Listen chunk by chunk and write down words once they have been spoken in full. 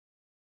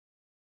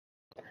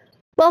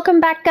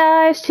Welcome back,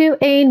 guys,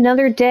 to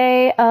another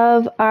day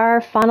of our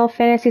Final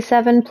Fantasy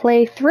VII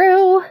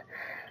playthrough.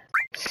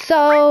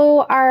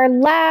 So, our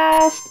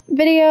last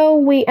video,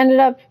 we ended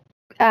up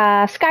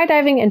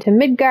skydiving into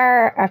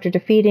Midgar after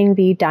defeating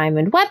the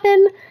diamond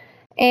weapon.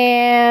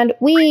 And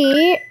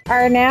we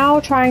are now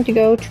trying to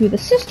go to the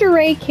Sister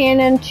Ray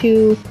Cannon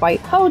to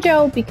fight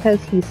Hojo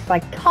because he's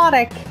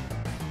psychotic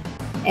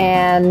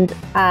and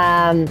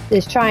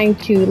is trying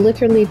to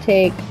literally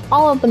take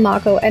all of the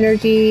Mako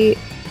energy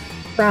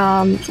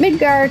from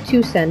Midgar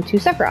to send to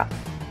Sephiroth.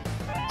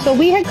 So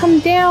we had come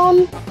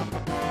down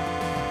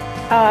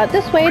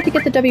this way to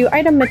get the W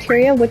item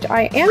materia, which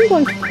I am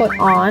going to put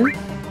on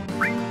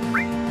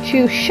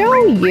to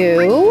show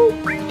you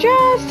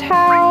just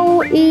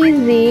how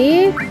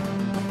easy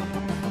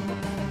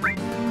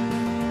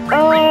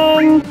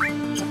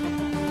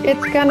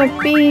it's gonna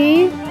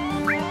be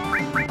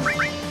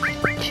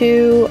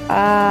to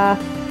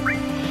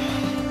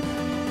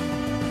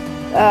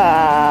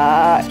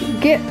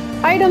get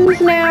items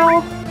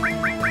now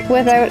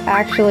without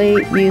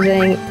actually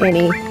using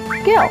any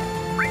skill.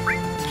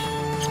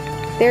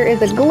 There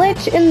is a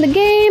glitch in the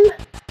game,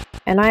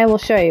 and I will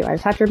show you. I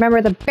just have to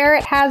remember the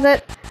Barret has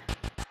it.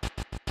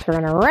 So we're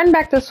gonna run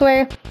back this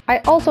way. I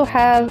also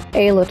have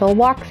a little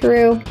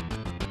walkthrough.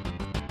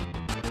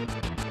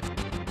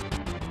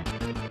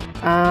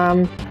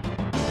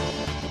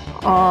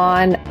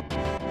 On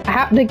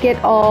how to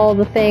get all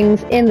the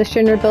things in the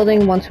Shinra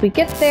building once we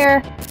get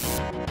there,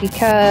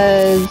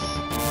 because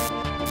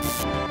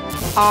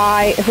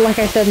like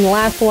I said in the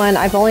last one,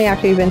 I've only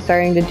actually been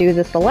starting to do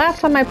this the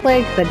last time I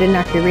played because I didn't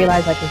actually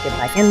realize I could get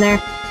back in there.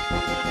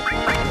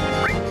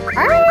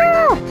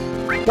 Ah!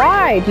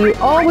 Why do you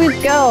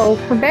always go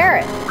for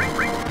Barret?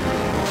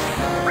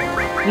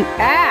 You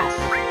ass!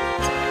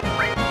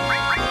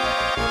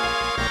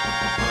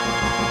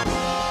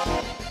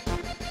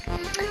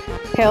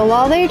 Okay, well,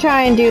 while they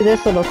try and do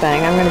this little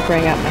thing, I'm gonna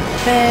bring up my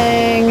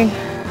thing.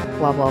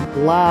 Blah, blah,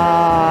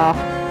 blah.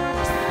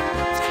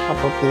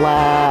 Blah, blah,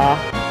 blah.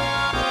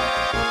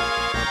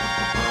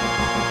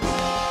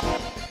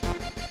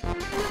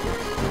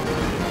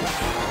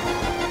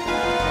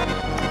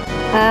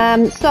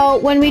 So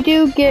when we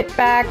do get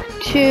back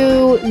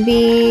to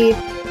the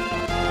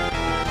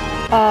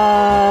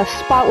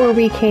spot where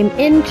we came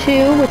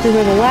into, which is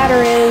where the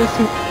ladder is,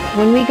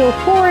 when we go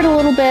forward a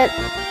little bit,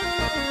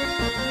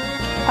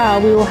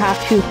 we will have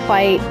to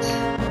fight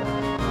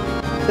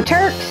the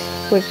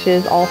Turks, which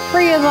is all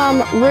three of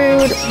them,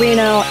 Rude,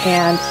 Reno,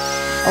 and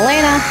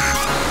Elena.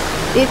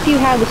 If you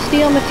have the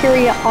steal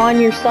materia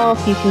on yourself,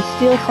 you can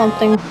steal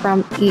something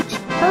from each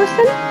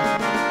person.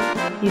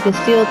 You can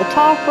steal the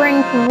top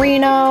ring from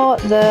Reno,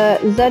 the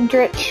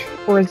Zedrich,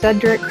 or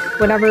Zedric,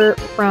 whatever,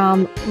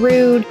 from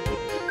Rude,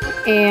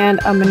 and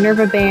a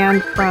Minerva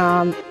band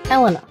from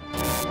Elena.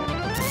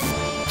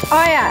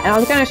 Oh yeah, and I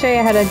was going to show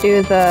you how to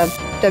do the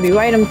W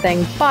item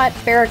thing, but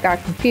Barret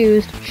got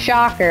confused.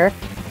 Shocker.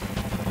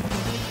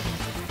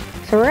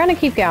 So we're going to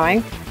keep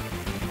going.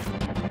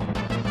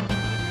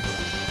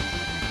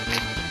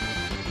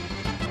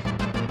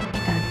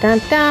 Dun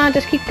dun dun,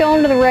 just keep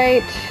going to the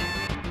right.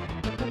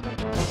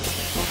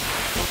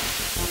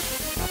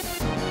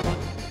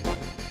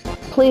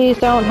 Please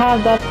don't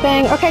have that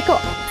thing. Okay, cool.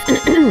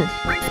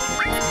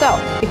 So,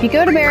 if you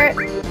go to Barret,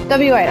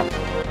 W item.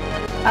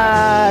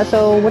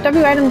 So what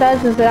W item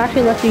does is it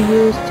actually lets you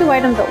use two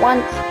items at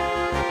once,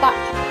 but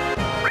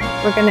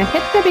we're gonna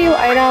hit W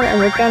item and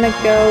we're gonna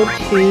go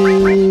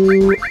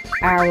to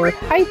our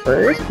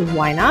hypers,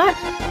 why not?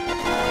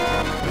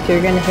 So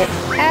you're gonna hit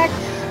X,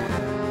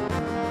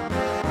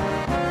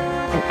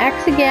 and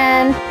X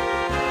again,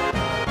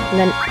 and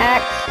then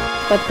X,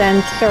 but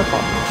then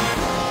circle.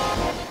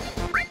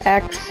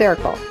 X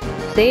circle.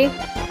 See?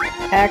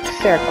 X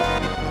circle.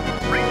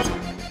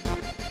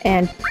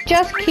 And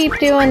just keep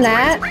doing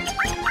that.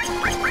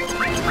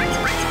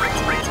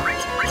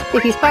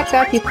 If you fuck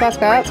up, you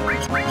fuck up.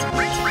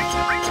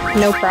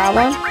 No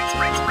problem.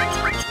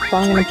 So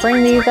I'm going to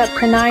bring these up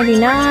to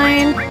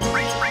 99.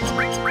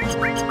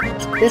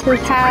 This is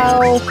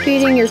how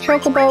feeding your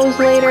chocobos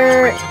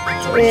later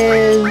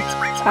is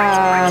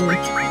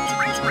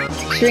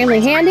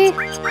extremely handy.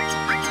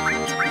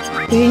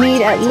 You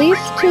need at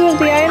least two of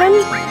the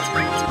items.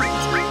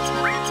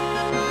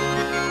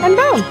 And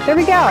boom, there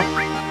we go.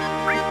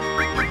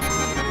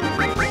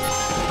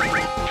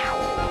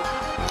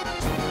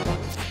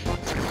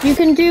 You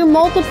can do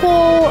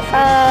multiple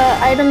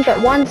items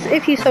at once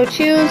if you so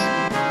choose.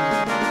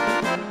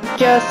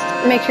 Just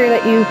make sure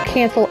that you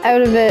cancel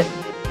out of it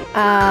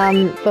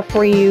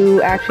before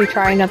you actually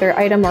try another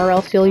item, or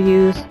else you'll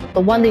use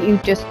the one that you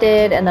just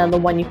did and then the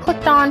one you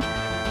clicked on.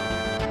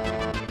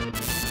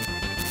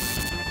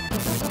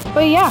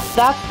 But yeah,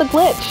 that's the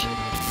glitch.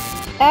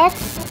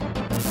 X,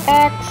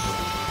 X,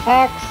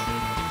 X,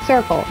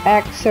 circle,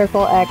 X,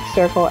 circle, X,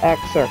 circle,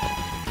 X, circle.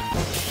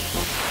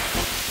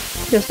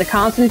 Just a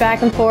constant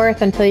back and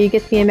forth until you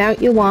get the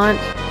amount you want.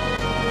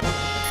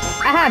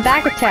 Aha,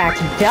 back attack.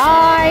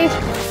 Die!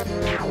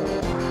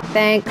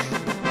 Thanks.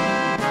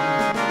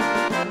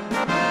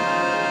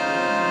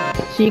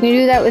 So you can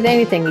do that with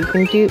anything. You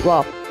can do,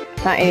 well,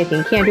 not anything.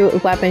 You can't do it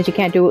with weapons, you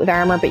can't do it with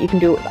armor, but you can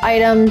do it with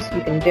items.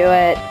 You can do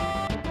it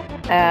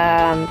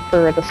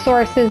for the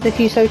sources if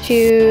you so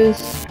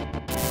choose.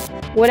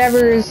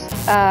 Whatever's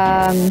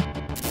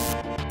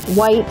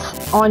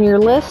white on your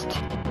list,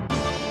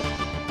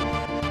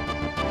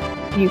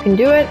 you can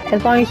do it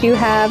as long as you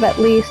have at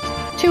least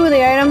 2 of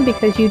the item,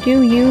 because you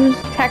do use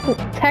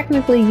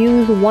technically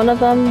use one of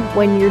them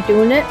when you're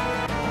doing it.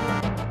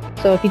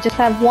 So if you just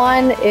have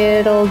one,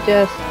 it'll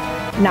just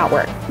not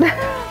work.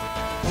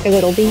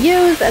 It'll be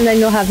used and then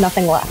you'll have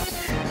nothing left.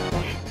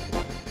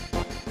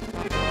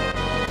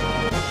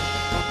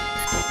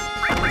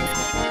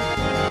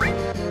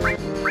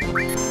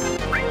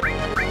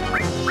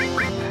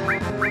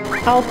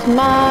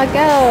 Ultima,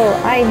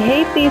 go! I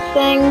hate these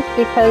things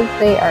because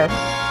they are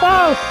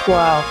so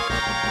slow.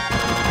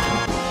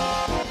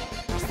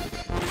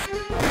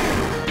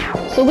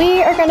 So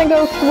we are gonna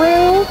go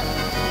through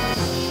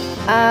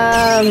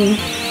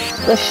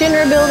the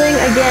Shinra building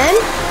again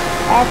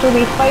after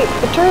we fight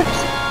the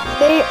Turks.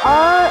 They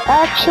are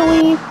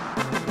actually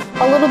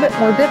a little bit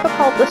more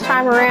difficult this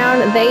time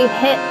around. They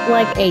hit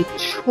like a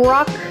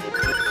truck.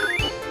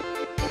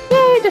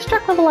 Yay, just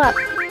truck level up.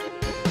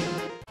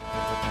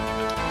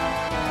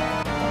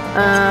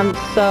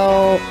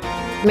 So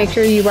make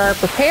sure you are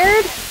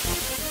prepared.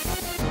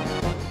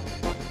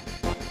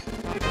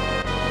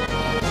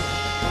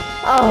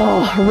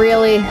 Oh,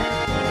 really?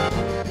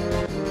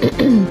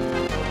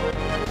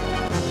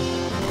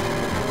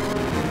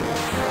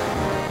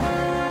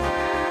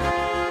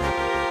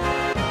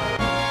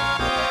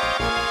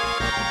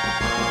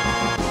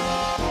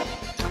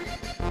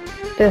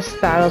 This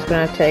battle's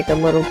gonna take a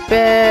little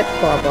bit,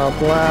 blah blah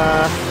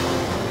blah.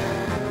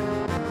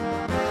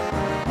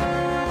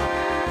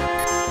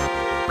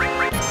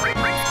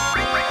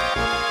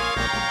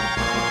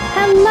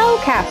 Hello,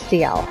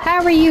 Castiel.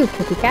 How are you,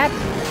 kitty cat?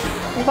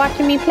 You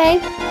watching me play?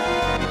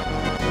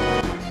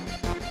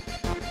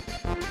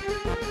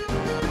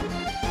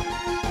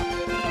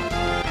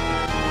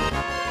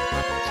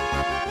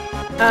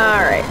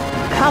 Alright.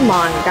 Come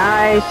on,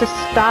 guys. Just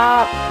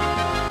stop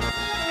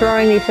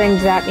throwing these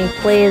things at me,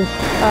 please.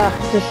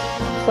 Just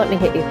let me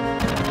hit you.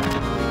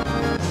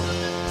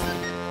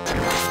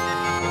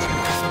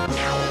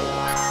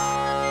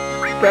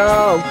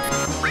 Go.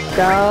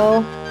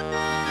 Go.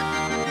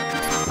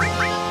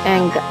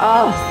 And go.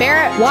 Oh,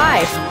 Barrett,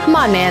 why? Come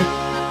on, man.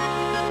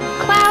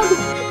 Cloud,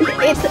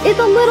 it's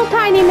a little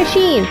tiny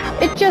machine.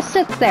 It just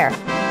sits there.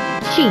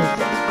 Jesus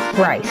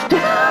Christ.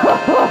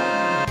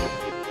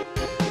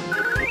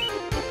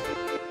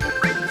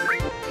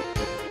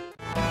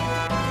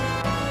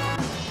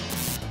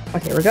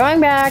 Okay, we're going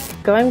back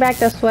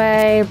this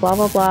way, blah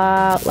blah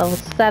blah, level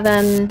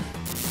 7.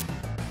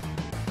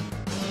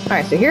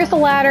 Alright, so here's the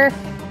ladder.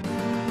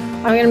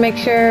 I'm gonna make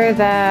sure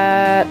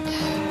that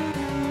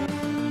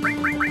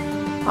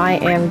I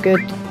am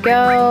good to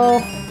go,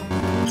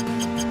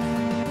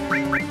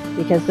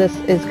 because this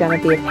is gonna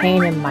be a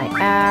pain in my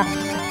ass.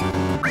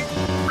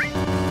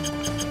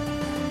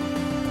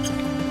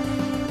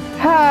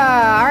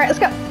 Alright, let's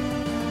go.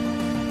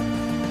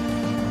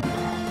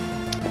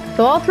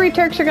 So all 3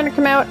 Turks are going to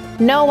come out.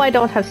 No, I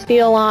don't have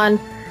steel on.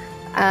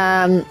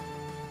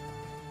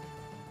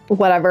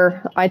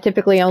 Whatever. I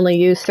typically only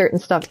use certain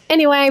stuff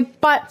anyway,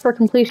 but for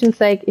completion's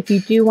sake, if you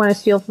do want to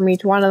steal from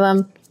each one of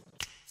them,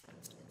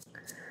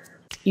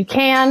 you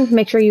can.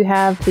 Make sure you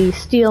have the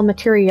steel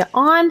materia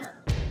on.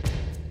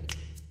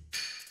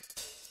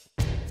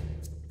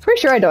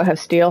 Pretty sure I don't have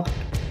steel.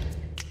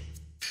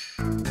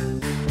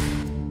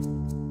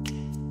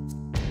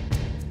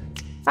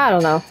 I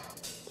don't know.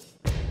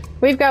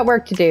 We've got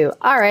work to do.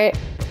 Alright.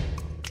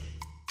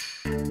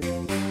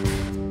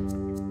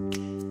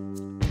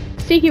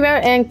 Seek you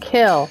out and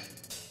kill.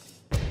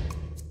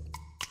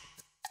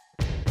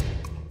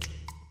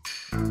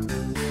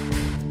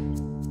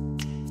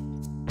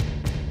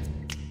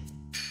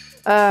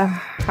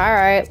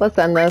 Alright, let's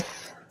end this.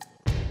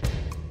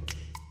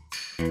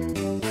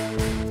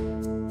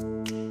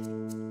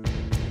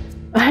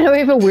 I know we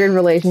have a weird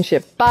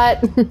relationship,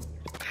 but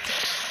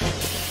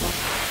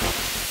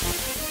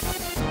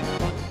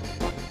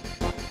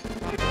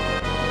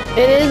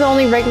it is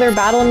only regular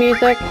battle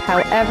music,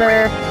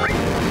 however,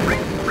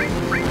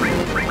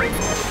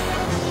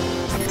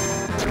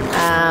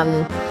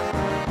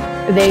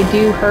 they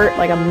do hurt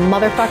like a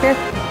motherfucker.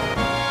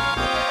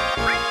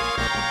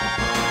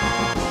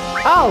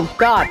 Oh,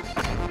 God.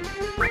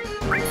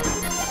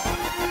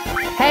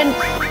 Hence.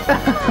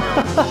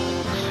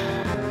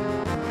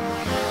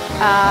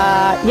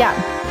 Yeah.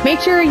 Make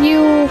sure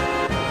you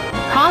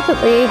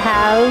constantly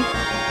have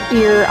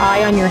your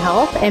eye on your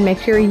health, and make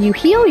sure you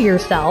heal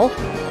yourself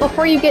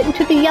before you get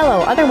into the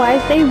yellow.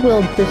 Otherwise, they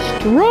will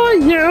destroy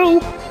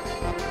you.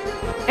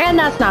 And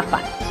that's not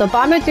fun. So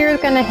Bombardier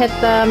is going to hit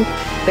them.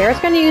 Bear's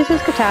going to use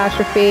his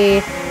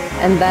catastrophe.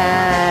 And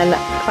then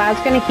Cloud's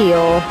going to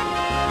heal.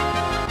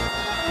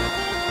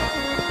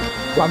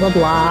 Blah, blah,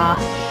 blah.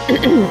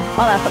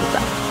 All that fun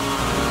stuff.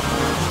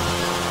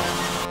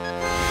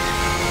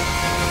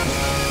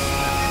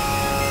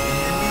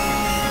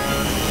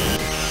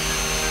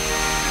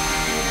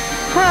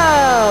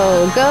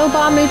 Go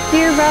Bomb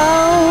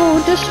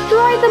Zero!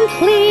 Destroy them,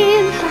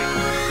 please!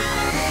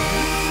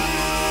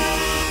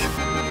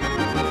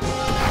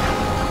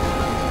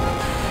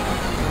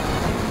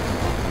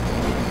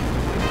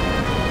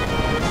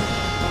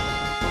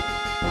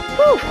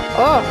 Whew.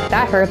 Oh,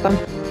 that hurt them.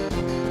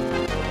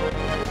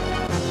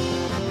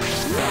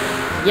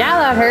 Yeah,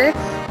 that hurts.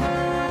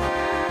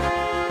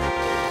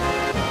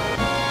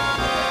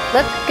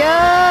 Let's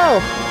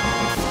go!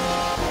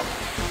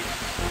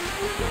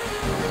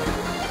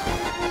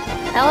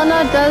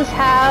 Elena does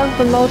have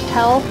the most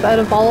health out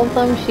of all of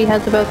them. She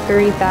has about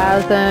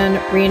 30,000.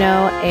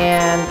 Reno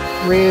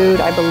and Rude,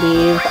 I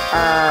believe,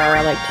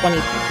 are like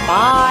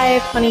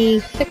 25,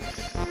 26,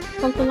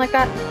 something like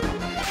that.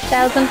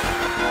 1,000.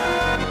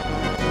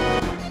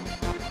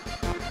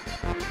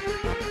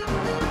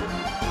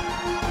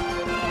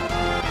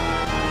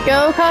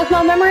 Go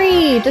Cosmo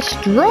Memory!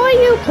 Destroy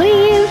you,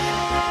 please!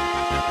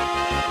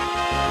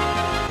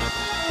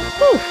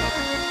 Whew.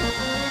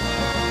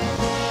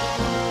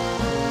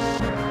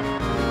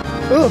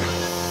 Oof.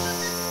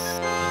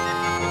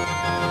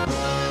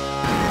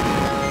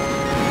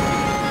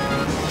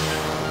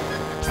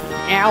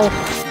 Ow.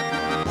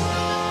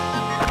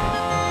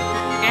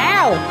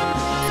 Ow!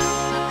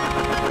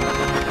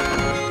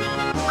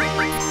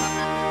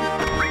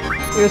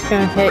 You're just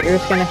gonna hit, you're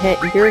just gonna hit,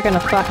 you're gonna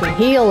fucking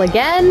heal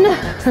again!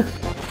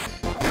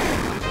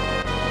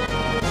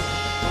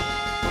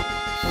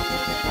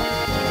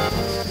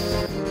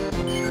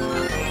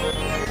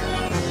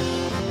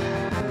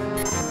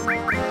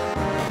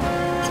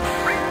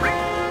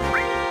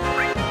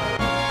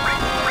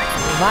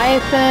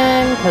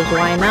 Leviathan, cause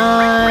why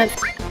not?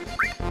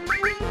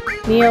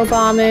 Neo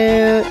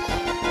Bahamut.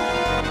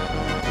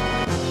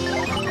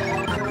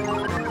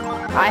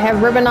 I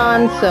have ribbon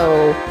on,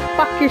 so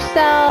fuck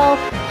yourself.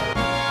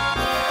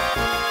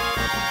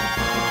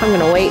 I'm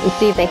gonna wait and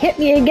see if they hit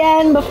me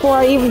again before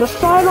I even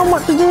decide on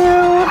what to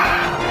do.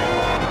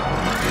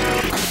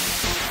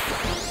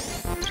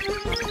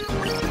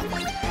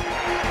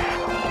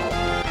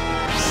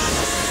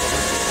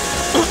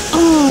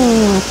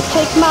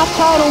 Take my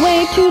title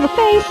away to the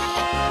face.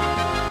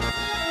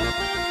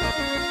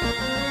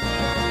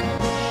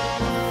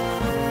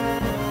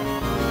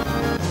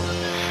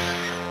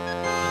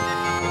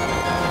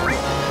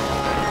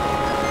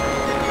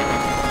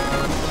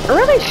 I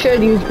really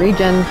should use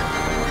regen,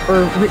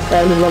 or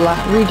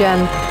regen,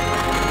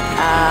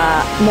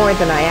 more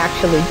than I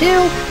actually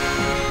do.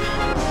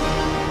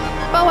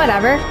 But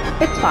whatever,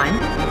 it's fine.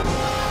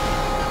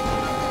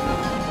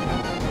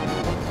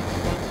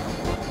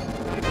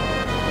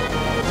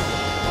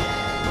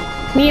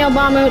 Neo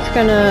Bahamut's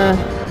gonna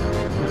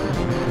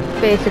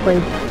basically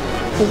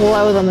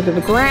blow them to the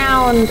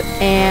ground,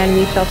 and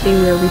we shall see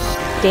where we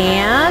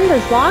stand.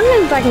 As long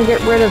as I can get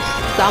rid of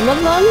some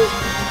of them,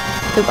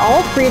 because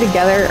all three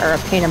together are a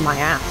pain in my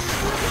ass.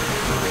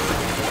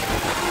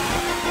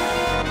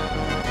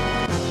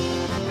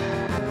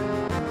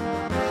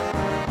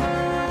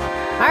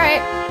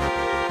 Alright.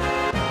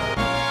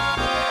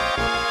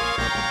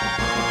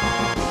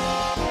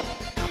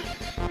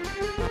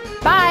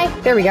 Bye!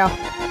 There we go.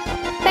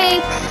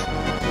 Thanks!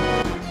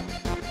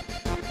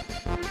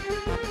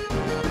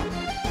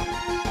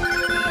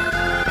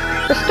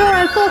 Restore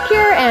and full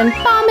cure and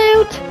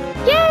Bahamut!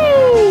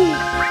 Yay!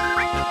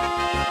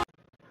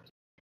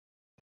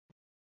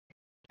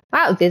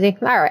 That was easy.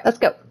 Alright, let's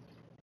go.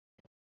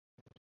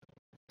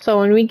 So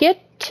when we get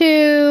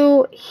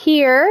to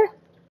here,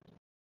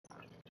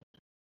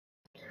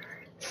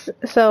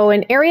 so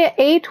in area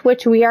 8,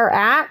 which we are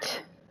at,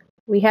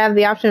 we have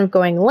the option of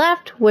going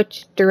left,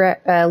 which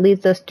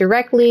leads us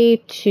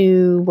directly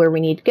to where we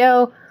need to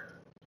go.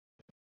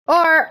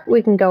 Or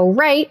we can go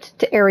right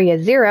to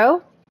area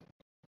 0.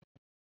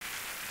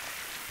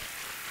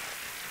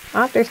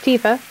 Oh, there's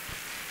Tifa.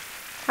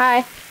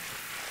 Hi.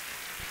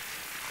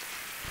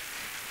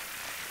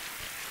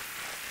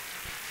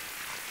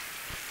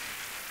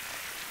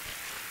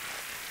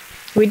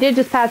 We did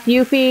just pass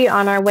Yuffie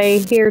on our way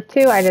here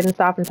too. I didn't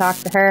stop and talk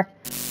to her.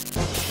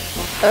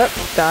 Oh,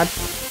 God.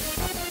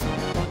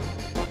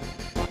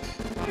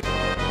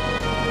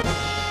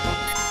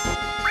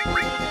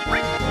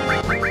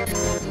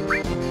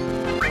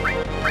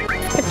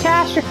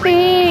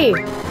 Catastrophe!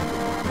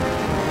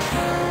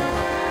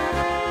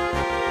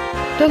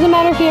 Doesn't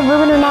matter if you have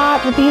ribbon or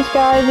not, but these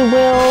guys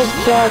will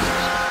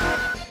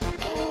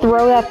just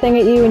throw that thing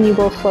at you and you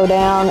will slow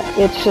down.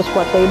 It's just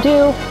what they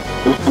do.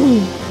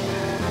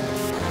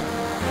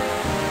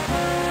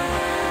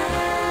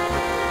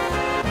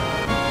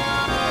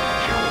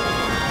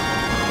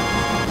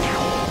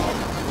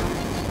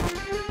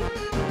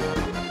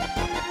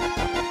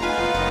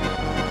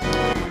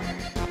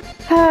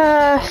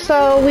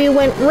 So we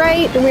went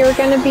right, and we were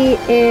going to be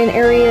in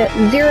area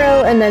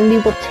 0, and then we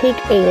will take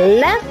a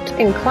left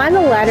and climb the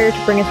ladder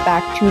to bring us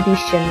back to the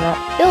Shinra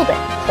building.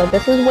 So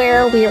this is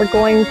where we are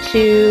going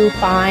to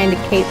find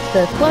Kate's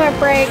limit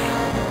break,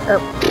 or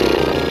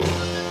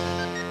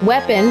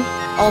weapon,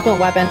 ultimate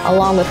weapon,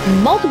 along with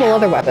multiple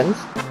other weapons.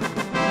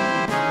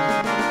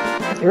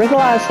 There is a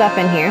lot of stuff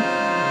in here.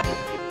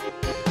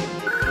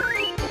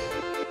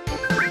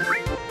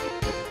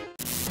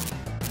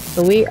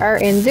 So we are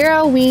in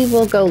 0, we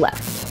will go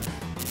left.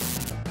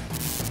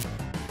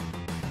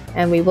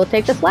 And we will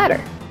take this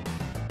ladder.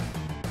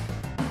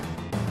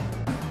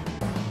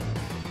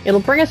 It'll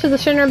bring us to the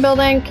Shinra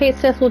building. Kate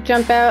Sith will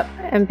jump out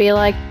and be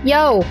like,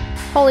 yo,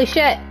 holy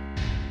shit.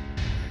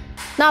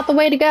 Not the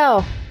way to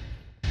go.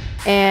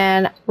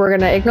 And we're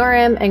gonna ignore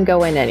him and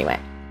go in anyway.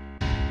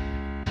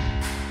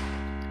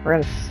 We're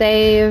gonna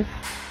save.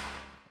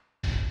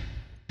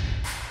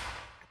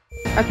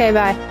 Okay,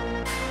 bye.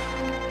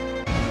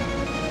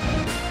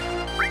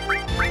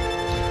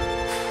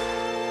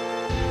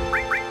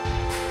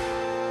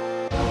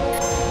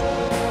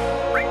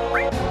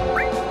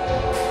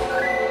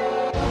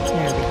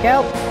 There we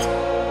go.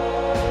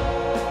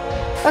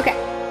 Okay.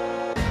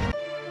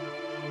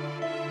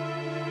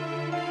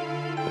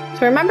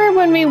 So remember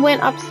when we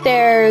went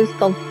upstairs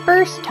the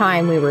first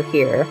time we were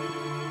here,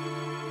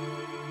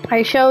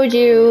 I showed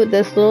you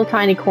this little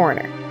tiny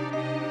corner.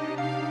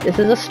 This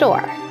is a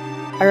store.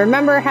 I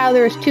remember how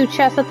there was 2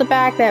 chests at the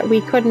back that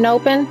we couldn't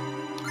open.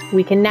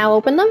 We can now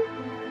open them.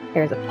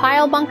 There's a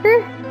pile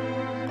bunker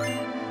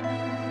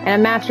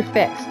and a master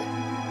fixed.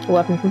 A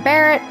weapon for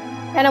Barrett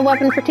and a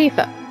weapon for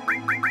Tifa.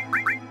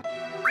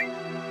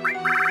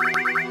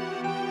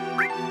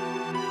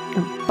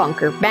 A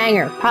bunker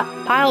banger,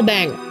 pile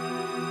banger.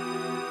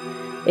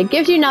 It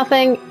gives you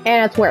nothing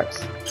and it's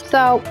worse,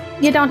 so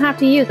you don't have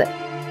to use it.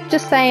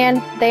 Just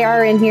saying, they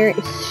are in here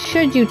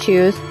should you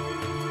choose.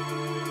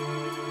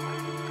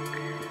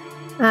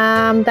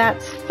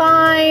 That's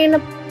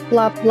fine.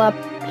 Blah, blah,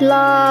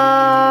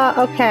 blah.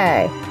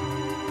 Okay.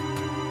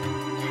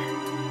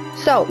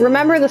 So,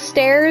 remember the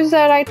stairs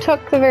that I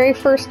took the very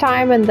first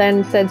time and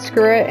then said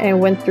screw it and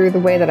went through the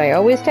way that I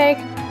always take?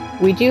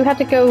 We do have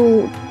to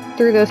go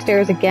through those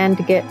stairs again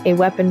to get a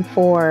weapon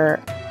for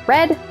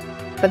Red,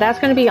 but that's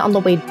going to be on the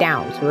way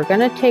down. So we're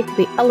going to take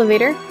the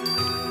elevator.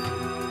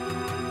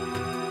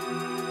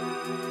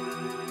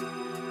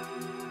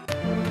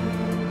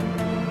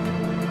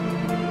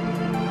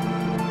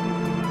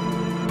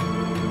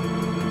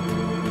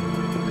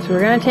 So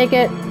we're going to take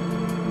it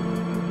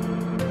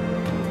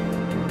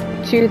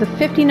to the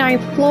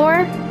 59th floor.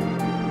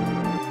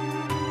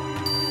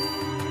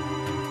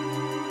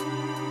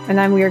 And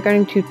then we are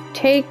going to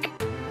take...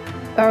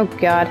 Oh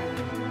god.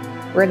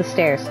 Where are the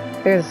stairs?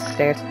 There's the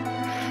stairs.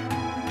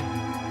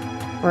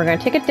 We're going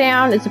to take it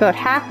down. It's about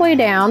halfway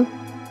down.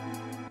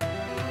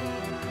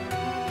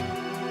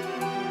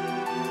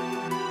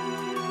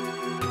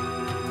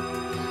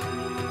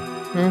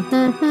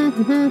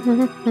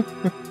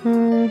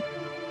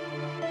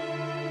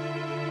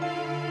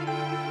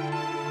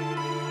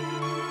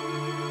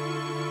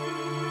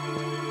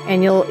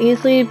 And you'll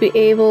easily be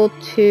able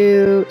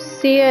to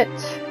see it.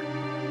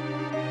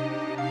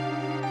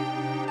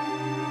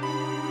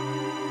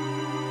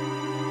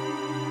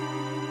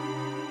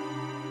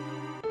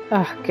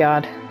 Oh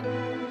god.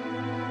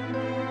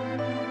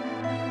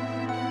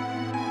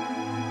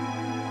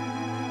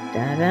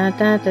 Da da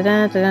da da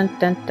da da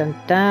da da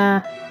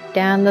da.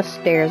 Down the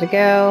stairs we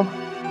go.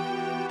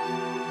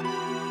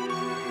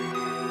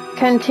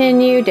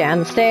 Continue down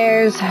the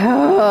stairs.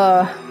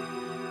 Oh.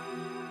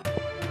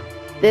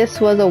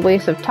 This was a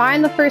waste of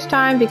time the first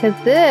time because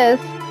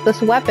this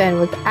weapon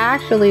was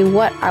actually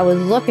what I was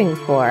looking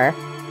for.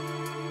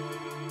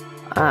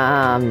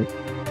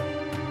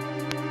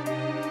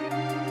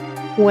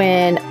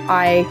 When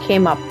I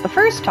came up the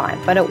first time,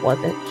 but it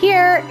wasn't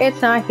here.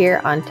 It's not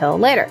here until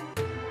later.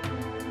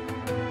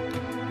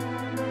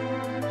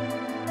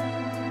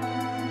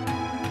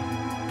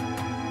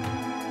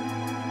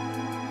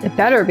 It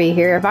better be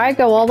here. If I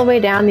go all the way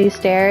down these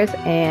stairs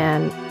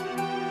and...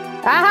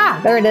 Aha!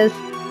 There it is.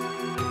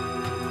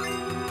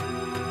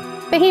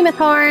 Behemoth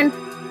horn.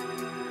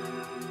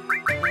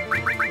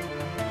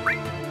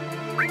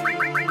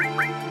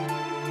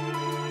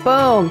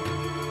 Boom.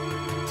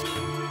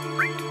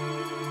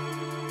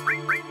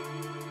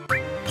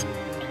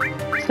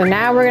 So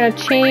now we're going to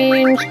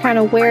change kind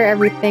of where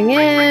everything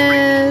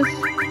is.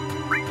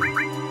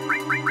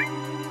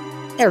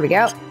 There we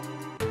go.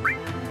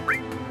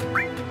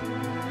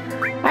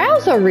 I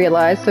also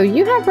realized, so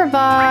you have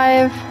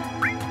revive.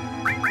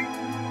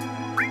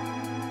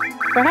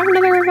 Do I have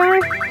another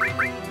revive?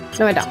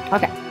 No, I don't.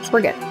 Okay,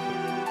 we're good.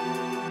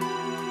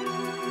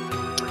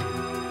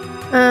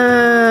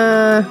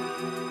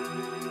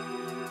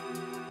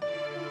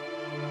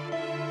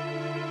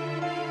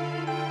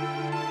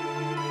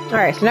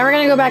 Alright, so now we're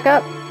gonna go back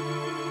up.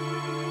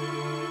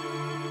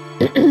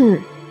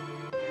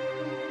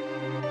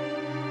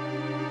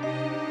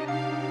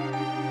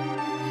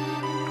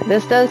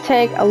 This does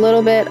take a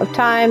little bit of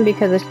time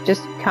because it's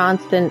just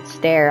constant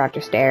stair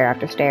after stair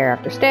after stair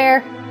after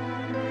stair.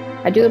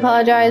 I do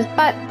apologize,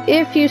 but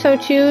if you so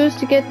choose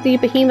to get the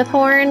behemoth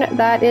horn,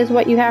 that is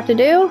what you have to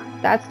do.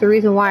 That's the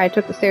reason why I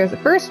took the stairs the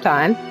first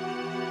time.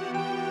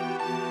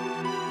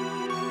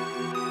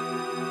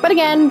 But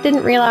again,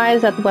 didn't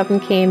realize that the weapon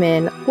came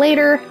in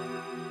later.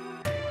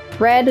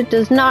 Red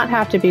does not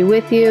have to be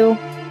with you.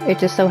 It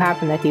just so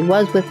happened that he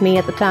was with me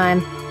at the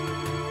time.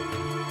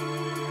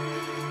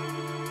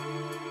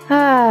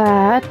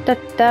 da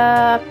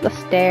da. Up the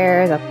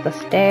stairs, up the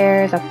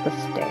stairs, up the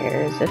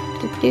stairs.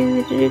 Do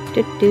do do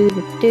do do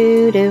do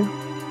do do.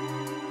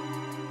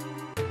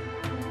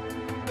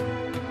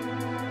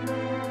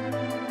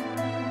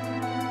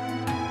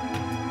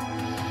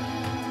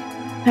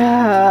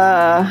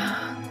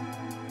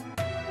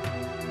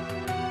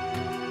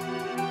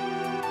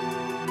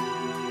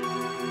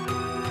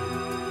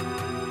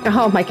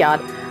 Oh my god.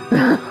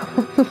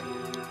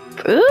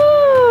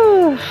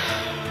 Ooh.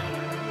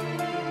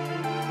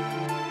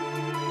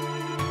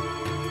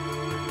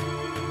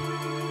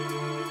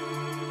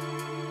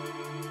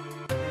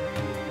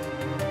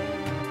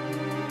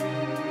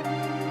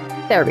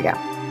 There we go.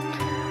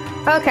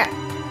 Okay.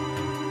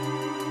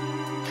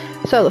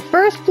 So the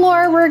first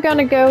floor we're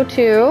gonna go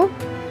to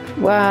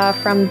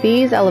from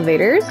these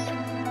elevators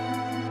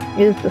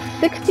is the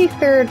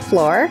 63rd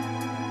floor.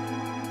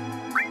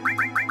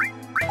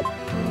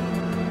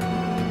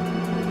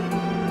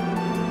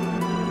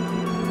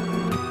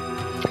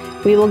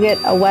 We will get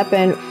a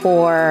weapon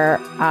for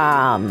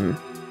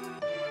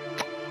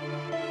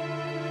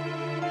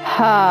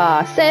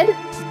Sid,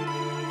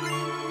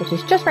 which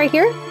is just right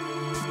here.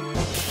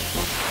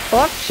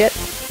 Oh, shit.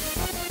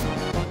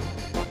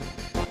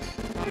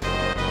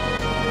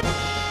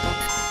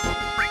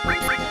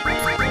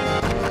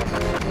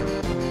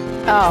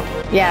 Oh,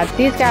 yeah,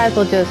 these guys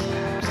will just...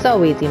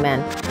 So easy,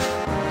 man.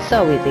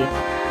 So easy.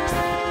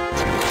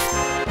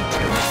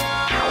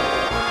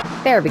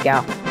 There we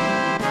go.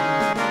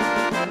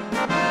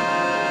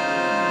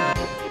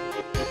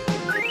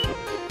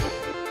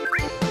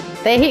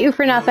 They hit you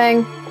for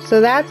nothing,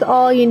 so that's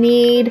all you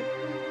need.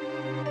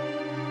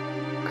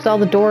 Because all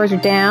the doors are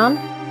down.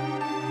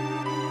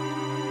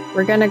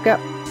 We're gonna go...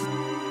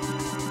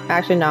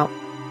 Actually, no.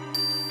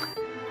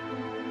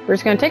 We're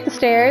just gonna take the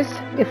stairs,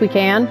 if we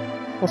can.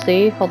 We'll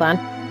see. Hold on.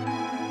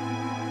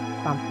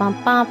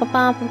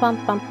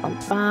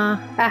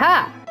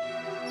 Aha!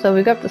 So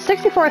we go up to the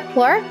 64th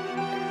floor.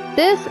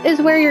 This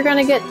is where you're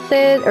gonna get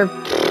Sid, or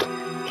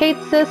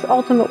Kate's Sis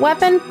ultimate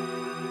weapon.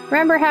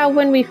 Remember how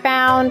when we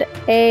found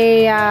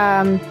a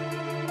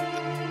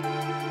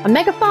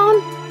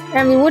megaphone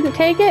and we wouldn't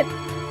take it?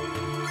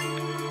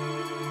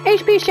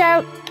 HP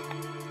shout!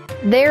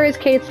 There is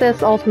Kate's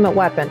Sis ultimate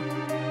weapon.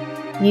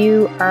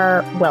 You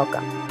are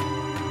welcome.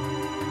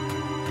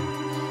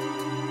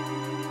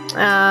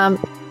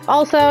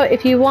 Also,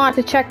 if you want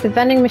to check the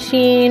vending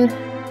machine,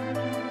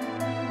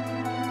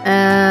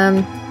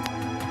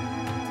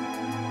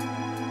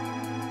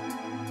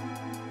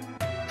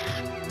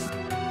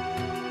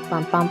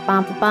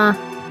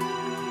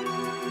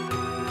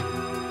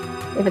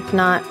 if it's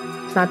not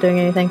doing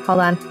anything. Hold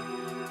on.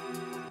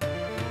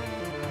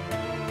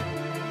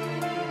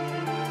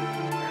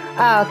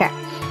 Oh, okay.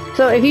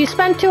 So if you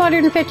spend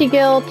 250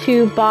 gil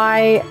to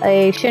buy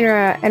a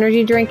Shinra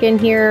energy drink in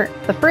here,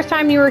 the first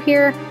time you were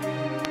here,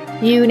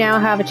 you now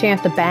have a chance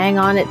to bang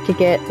on it to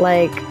get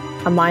like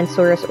a mind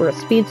source or a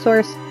speed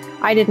source.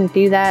 I didn't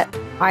do that.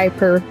 I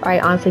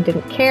honestly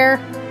didn't care.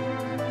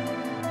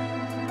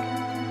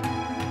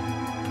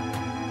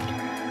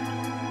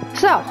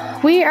 So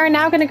we are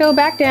now going to go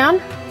back down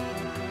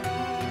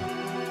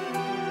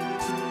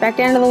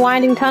to the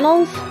winding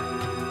tunnels.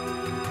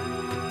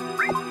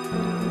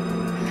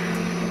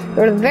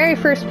 Go to the very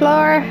first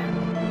floor.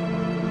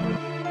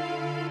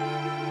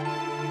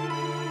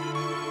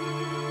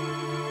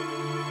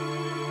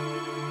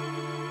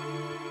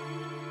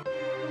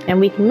 And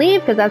we can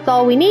leave because that's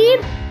all we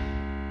need.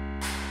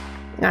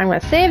 Now I'm going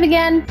to save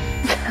again.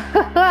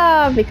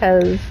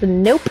 Because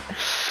nope.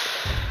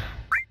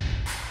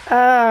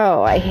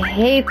 Oh, I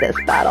hate this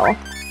battle.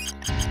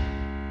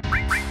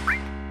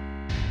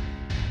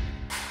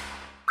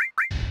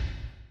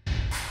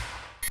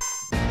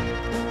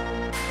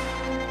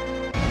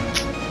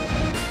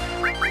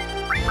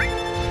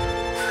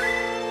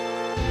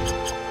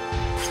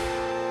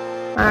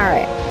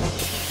 Alright.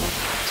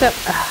 So...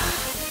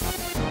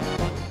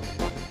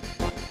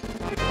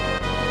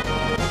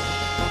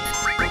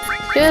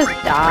 just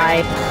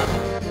die.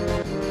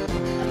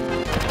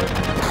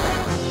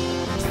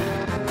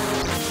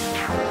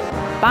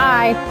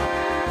 Bye.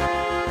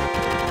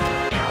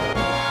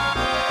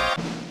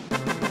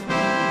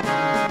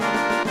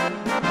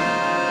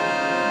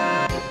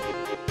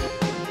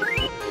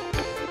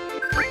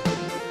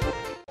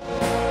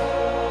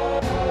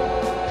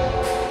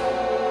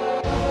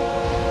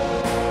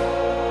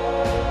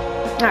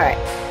 All right.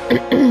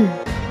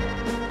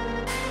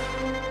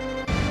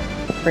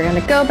 We're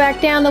gonna go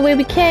back down the way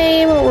we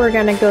came, we're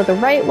gonna go the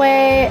right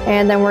way,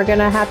 and then we're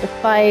gonna have to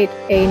fight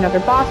another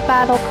boss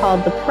battle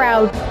called the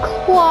Proud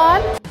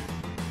Claude.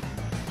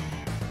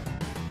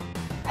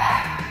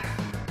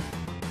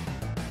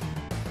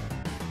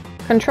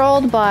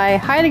 Controlled by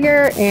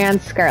Heidegger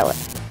and Scarlet.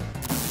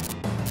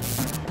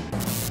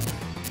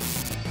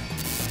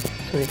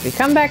 So if we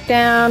come back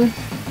down,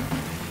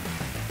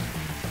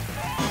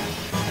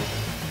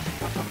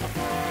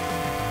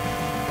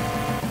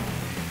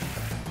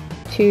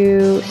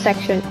 to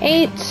section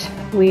 8,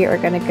 we are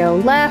going to go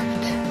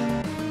left,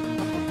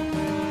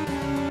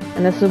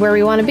 and this is where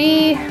we want to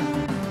be.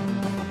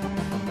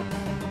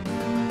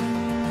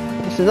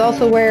 This is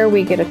also where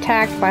we get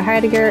attacked by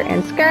Heidegger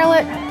and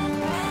Scarlet.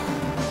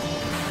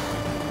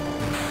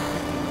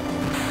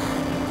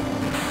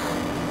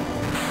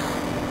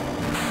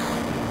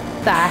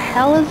 The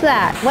hell is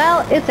that?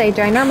 Well, it's a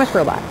ginormous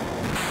robot.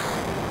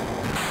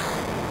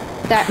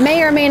 That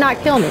may or may not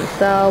kill me,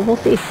 so we'll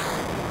see.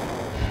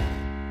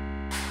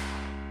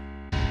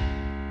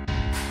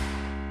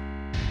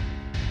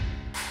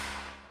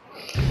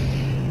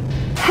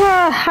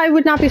 I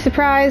would not be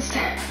surprised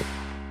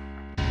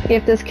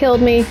if this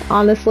killed me,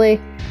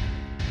 honestly.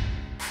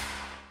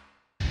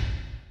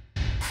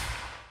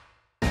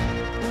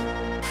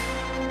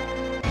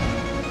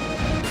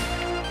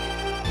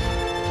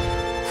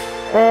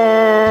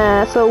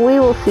 So we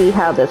will see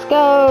how this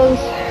goes.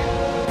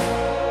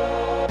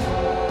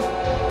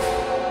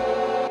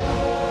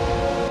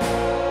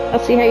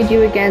 Let's see how you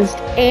do against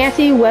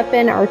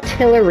anti-weapon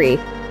artillery.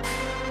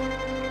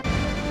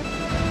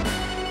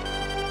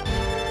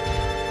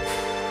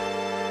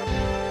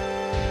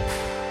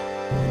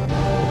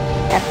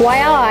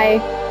 FYI,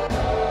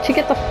 to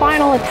get the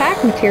final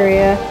attack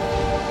materia,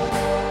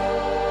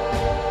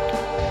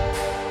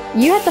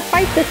 you have to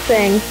fight this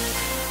thing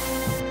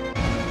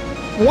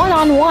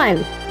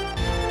one-on-one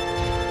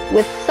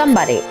with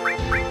somebody.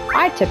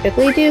 I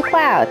typically do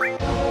Cloud.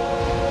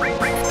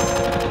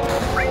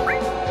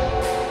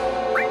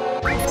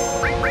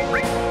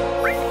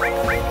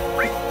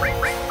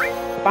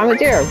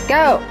 Bombardier,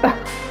 go!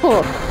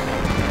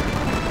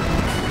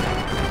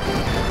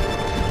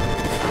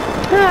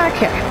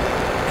 Okay.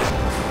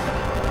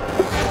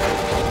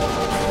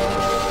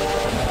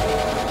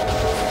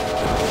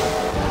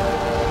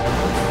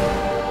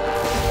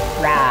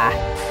 Rah.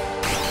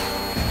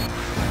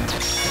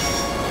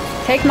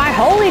 Take my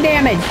holy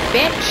damage,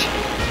 bitch!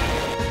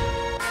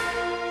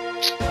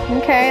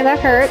 Okay, that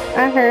hurt.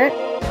 That hurt.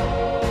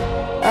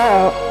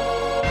 Uh-oh.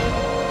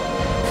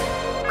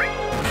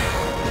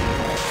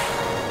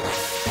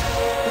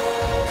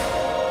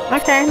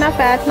 Okay, not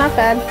bad, not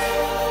bad.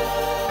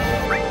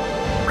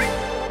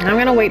 I'm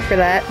gonna wait for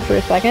that for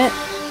a second.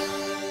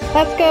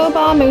 Let's go,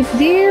 Bahamut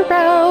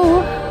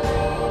Zero!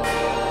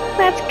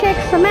 Let's kick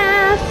some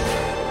ass!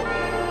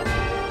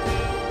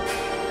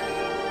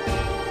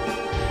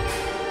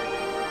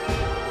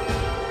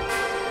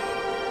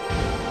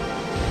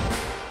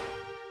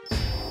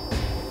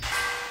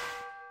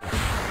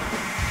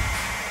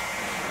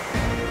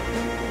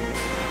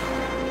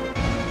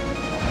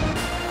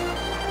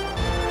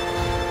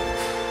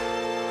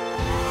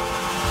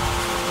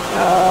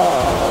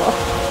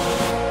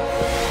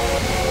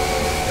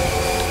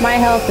 My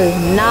health is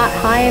not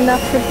high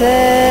enough for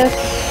this.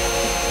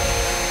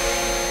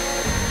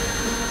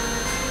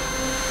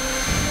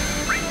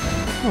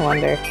 I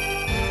wonder.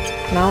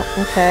 No?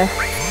 Okay.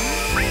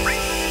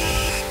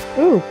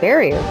 Ooh,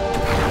 barrier.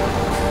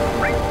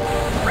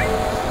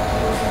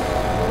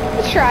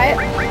 Let's try it.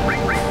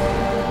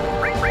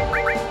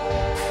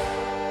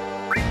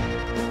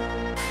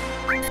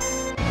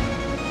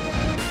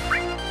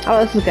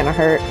 Oh, this is gonna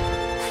hurt.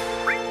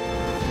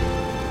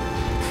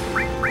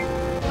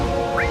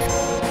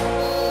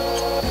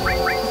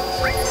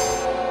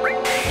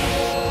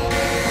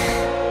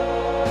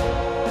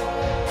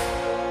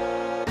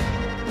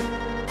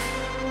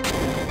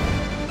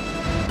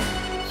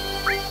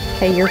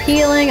 Okay, you're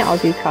healing. I'll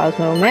do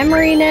Cosmo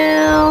Memory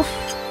now.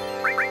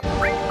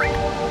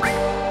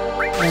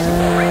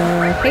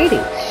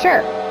 Hades,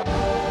 sure.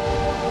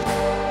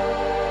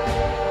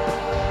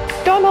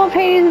 Don't know if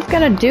Hades is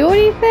gonna do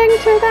anything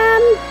to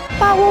them,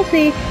 but we'll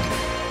see.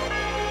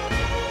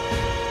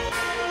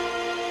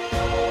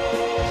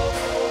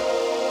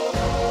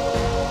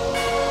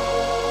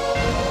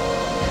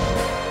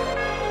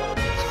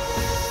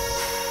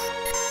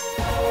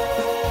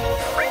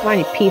 Come on,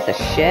 you piece of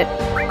shit.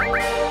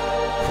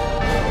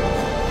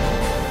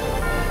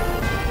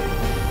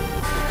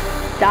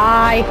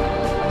 Die!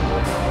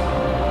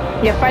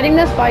 Yeah, fighting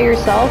this by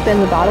yourself in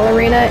the battle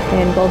arena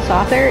in Gold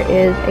Saucer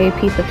is a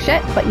piece of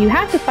shit, but you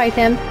have to fight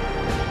him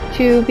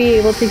to be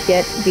able to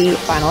get the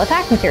final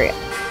attack material.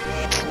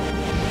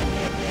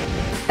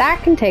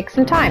 That can take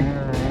some time.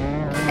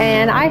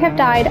 And I have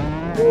died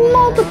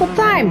multiple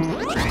times!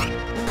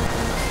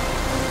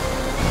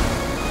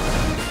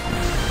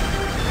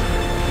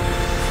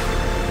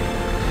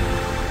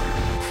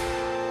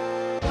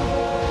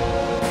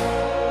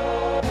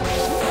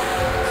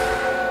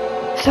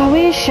 So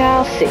we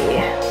shall see.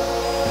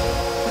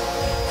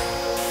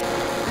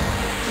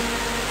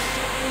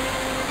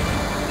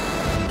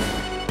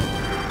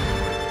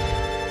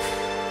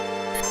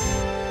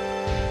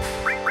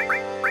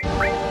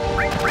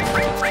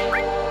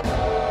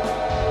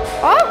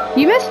 Oh,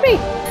 you missed me!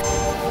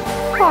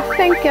 Oh,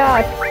 thank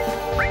God.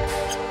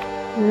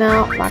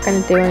 No, not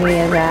gonna do any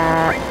of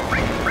that.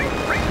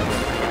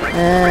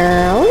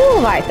 Ooh,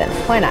 Leviathan,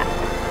 why not?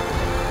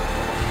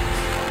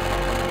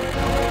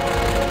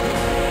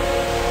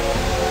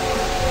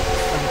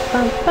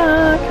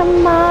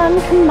 Come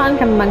on, come on,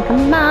 come on,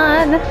 come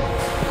on.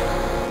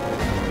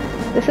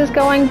 This is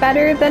going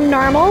better than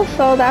normal,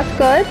 so that's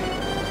good.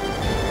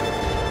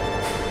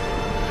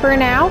 For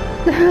now.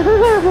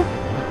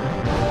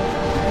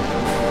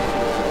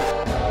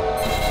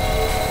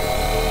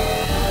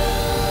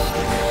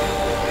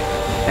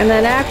 And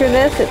then after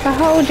this, it's a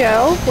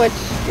Hojo, which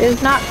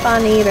is not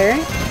fun either.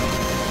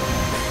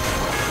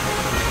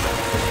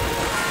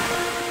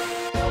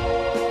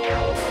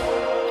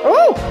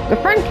 Oh! The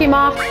front came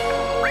off!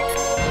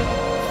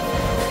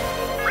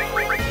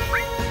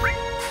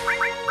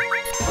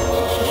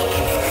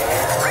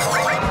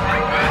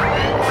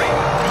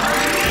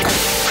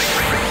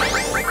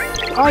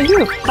 Oh, you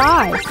have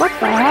 5. What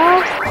the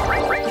hell?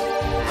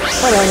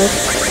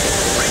 Whatever.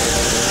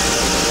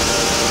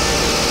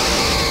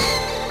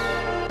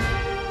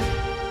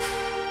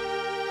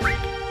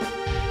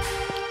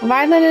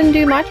 Violet didn't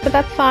do much, but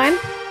that's fine.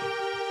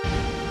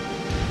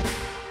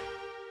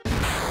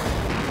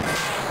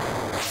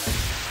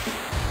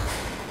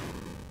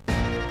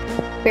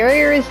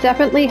 Barrier is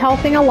definitely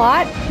helping a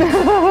lot.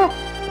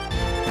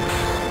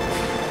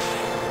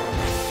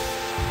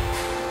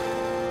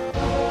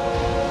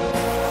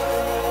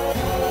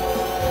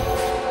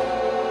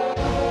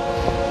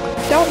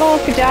 Don't know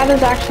if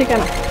Kajada's actually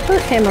gonna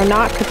hurt him or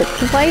not, because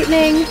it's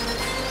lightning,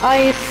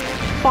 ice,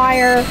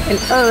 fire, and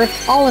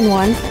earth all in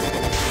one.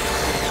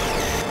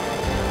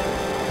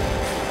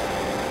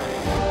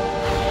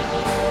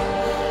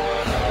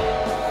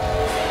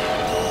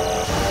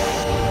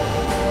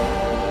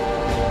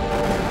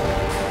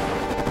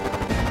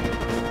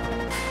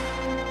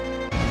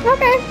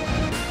 Okay,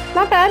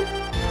 not bad.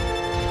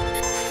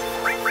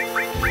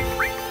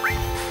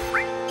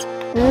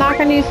 I'm not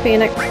gonna use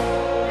Phoenix.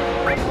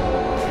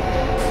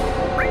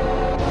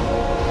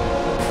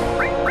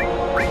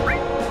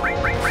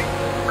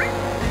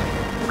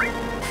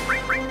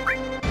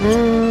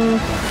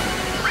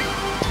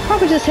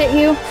 Probably just hit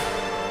you.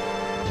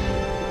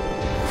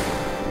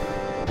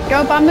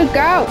 Go, Bumbu,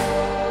 go!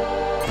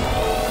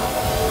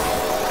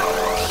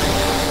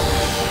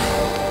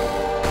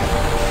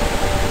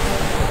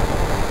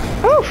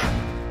 Oof!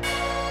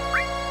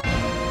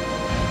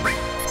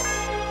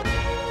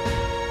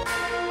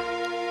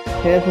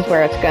 This is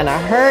where it's gonna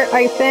hurt,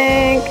 I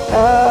think.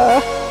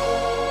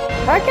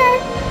 Okay.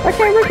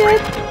 Okay, we're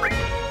good.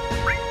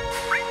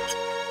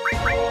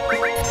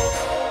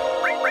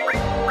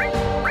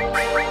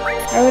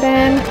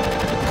 Odin.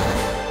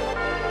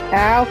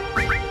 Ow.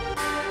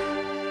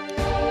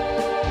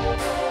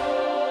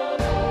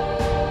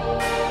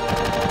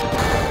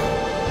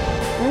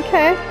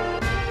 Okay.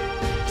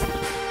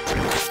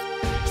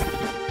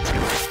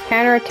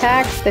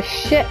 Counterattack the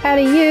shit out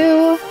of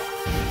you.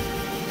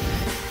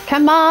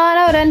 Come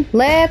on, Odin,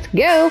 let's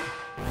go.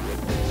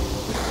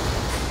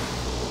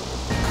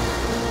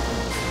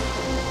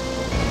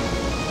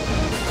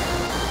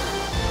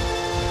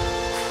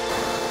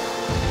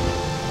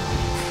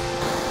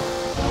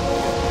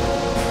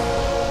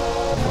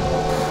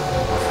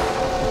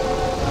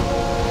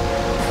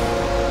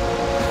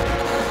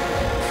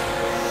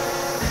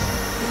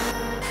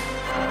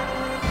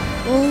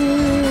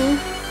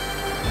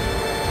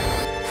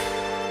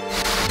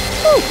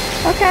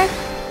 Okay.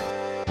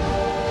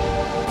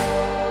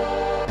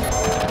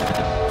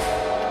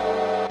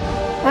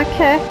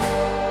 Okay.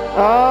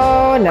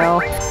 Oh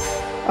no.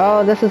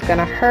 Oh, this is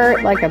gonna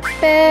hurt like a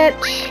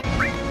bitch.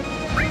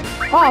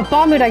 Oh,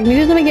 Balmud, I can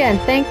use them again.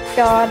 Thank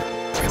God.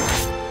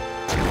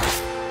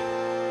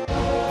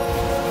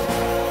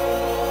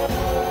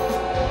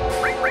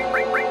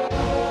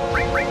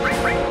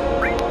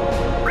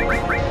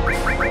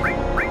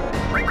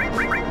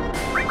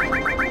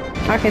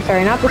 Okay,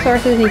 sorry, not the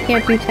sources, you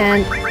can't do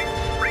tents.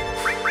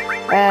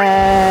 Do I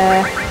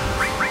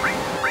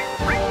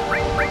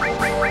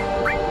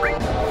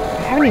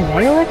have any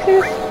Mega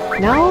Elixirs?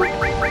 No?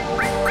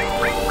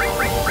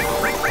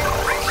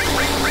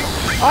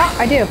 Oh,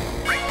 I do.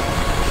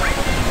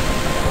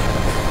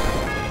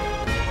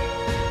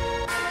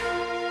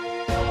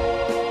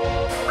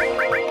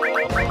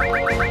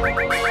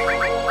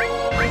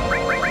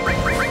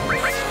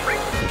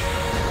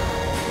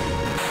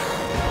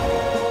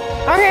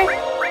 Okay,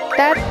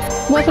 that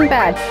wasn't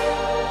bad.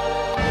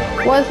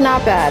 Was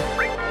not bad.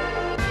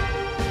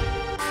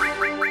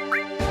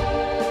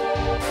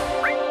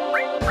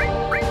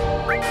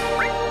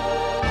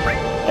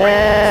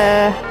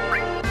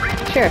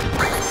 Sure.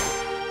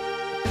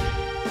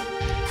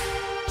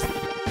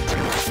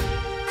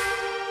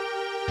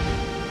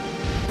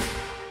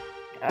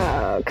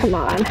 Oh, come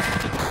on.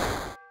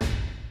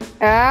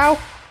 Ow.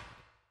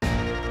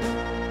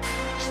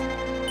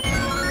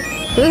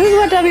 So this is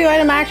what W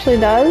item actually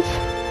does.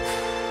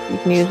 You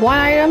can use one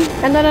item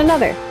and then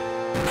another.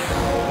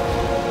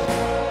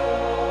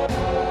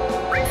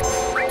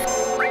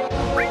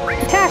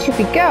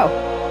 Catastrophe,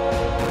 go!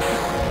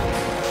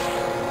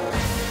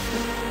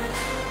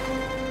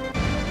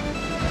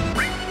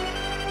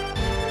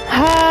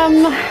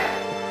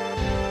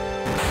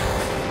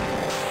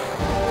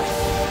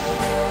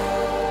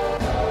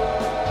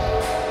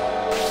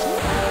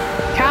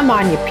 Come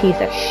on, you piece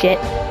of shit.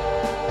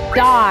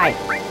 Die!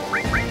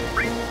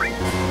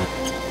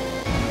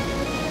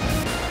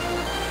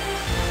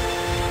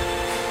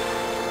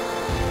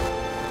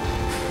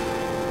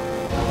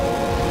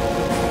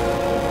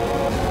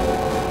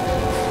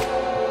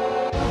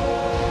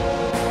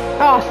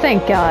 Oh,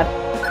 thank God.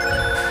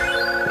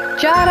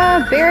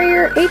 Jada,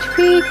 barrier,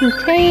 HP,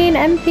 contain,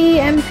 MP,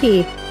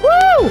 MP.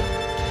 Woo!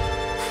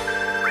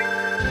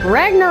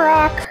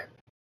 Ragnarok!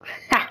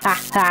 Ha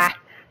ha ha.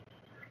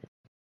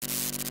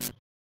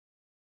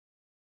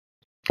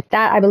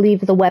 That, I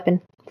believe, is a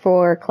weapon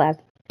for Clev.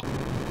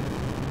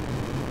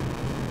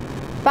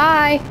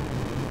 Bye!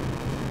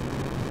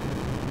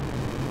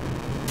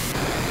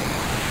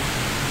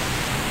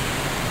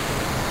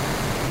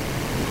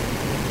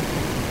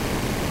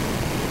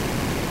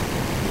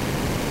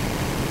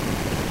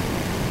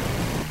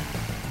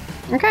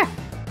 Okay.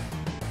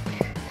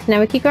 So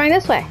now we keep going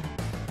this way.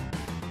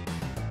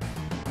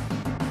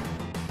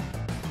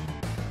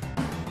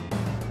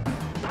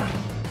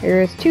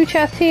 There's 2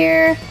 chests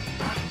here.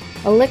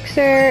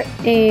 Elixir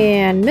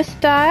and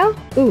Mistile.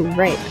 Ooh,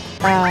 right.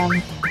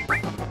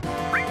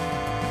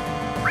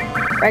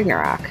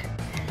 Ragnarok.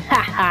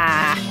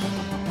 Haha.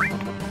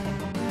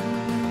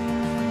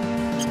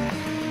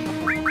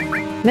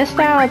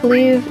 Mistile, I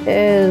believe,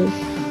 is...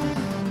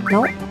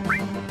 Nope.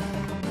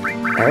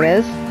 There it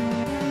is.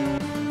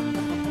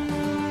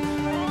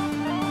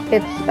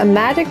 It's a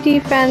magic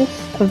defense,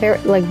 a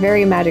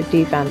very magic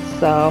defense,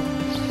 so...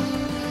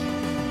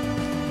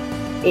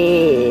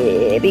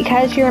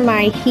 because you're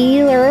my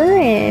healer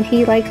and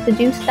he likes to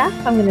do stuff,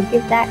 I'm gonna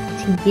give that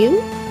to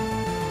you.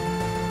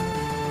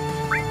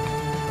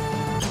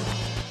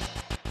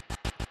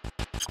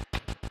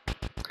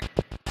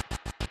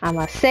 I'm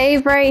gonna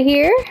save right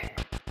here.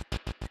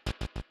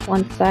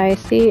 Once I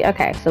see...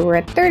 Okay, so we're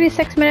at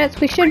 36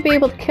 minutes. We should be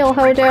able to kill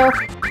Hojo.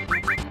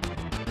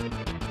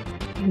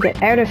 And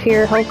get out of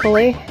here,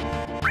 hopefully.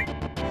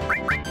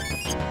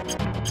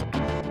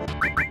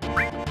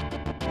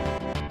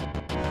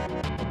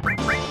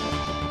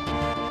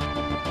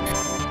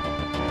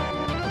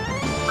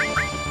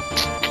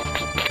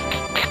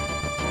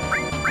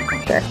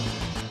 Sure.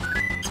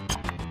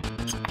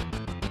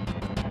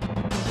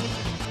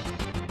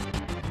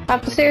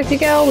 Up the stairs you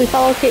go, we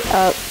follow Kate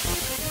up.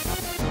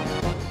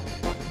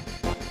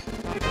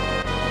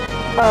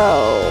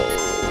 Oh.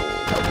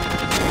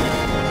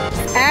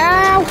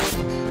 Ow!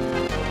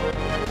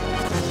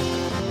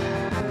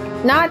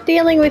 Not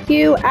dealing with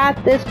you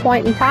at this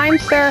point in time,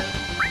 sir.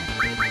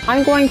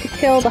 I'm going to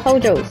kill the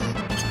Hojos.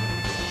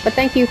 But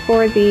thank you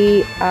for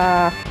the,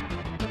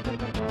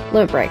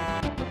 limit break.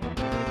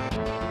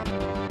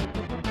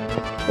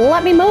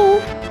 Let me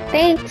move!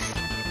 Thanks!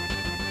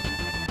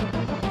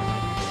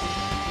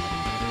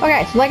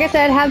 Okay, so like I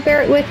said, have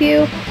Barret with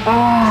you.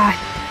 Ah,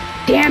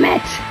 damn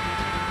it!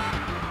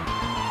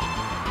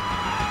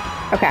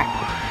 Okay.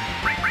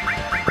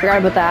 Forgot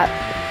about that.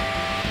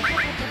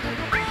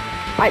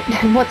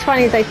 What's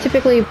funny is I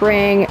typically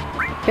bring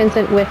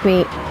Vincent with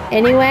me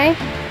anyway.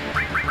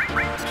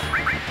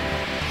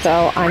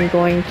 So I'm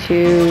going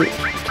to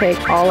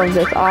take all of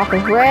this off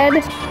of red.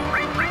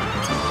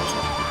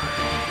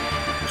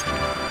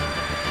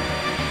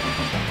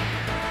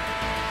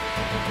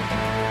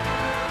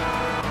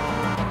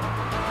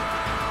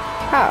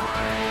 Oh.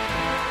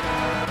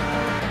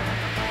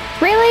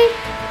 Really?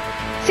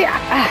 See,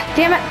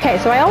 damn it. Okay,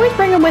 so I always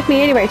bring him with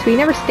me anyway, so he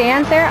never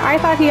stands there. I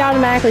thought he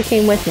automatically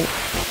came with me.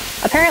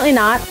 Apparently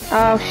not.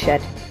 Oh,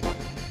 shit.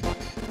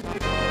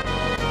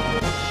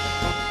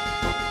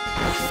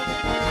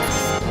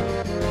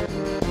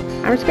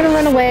 I'm just gonna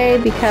run away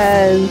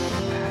because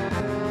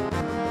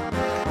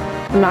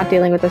I'm not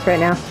dealing with this right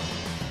now.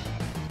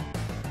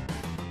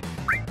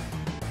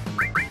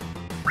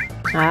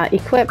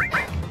 Equip.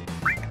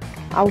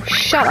 Oh,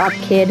 shut up,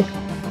 kid.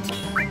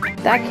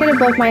 That kid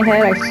above my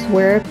head, I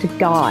swear to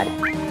God.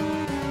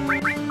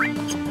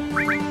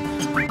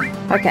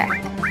 Okay.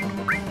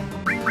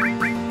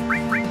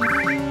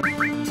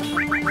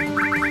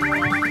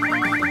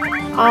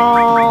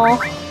 Oh.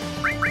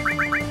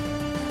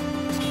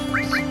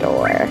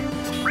 Store.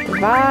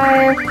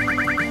 Revive.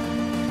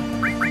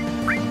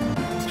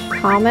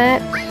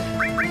 Comet.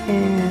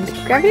 And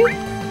Gravity.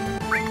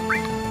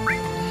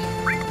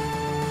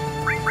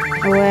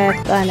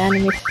 With an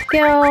enemy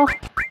skill.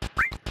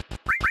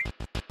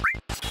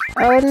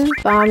 Odin,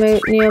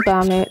 Bahamut, Neo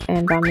Bahamut,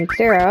 and Bahamut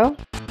 0.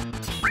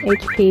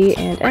 HP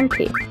and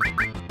MP.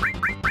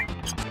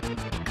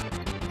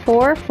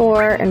 4,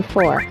 4, and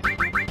 4.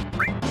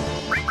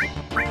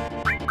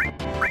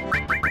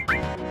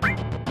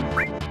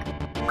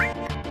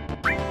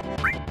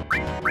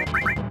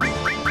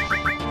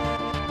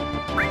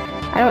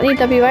 I don't need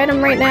W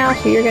item right now,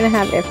 so you're gonna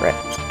have Ifrit.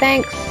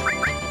 Thanks.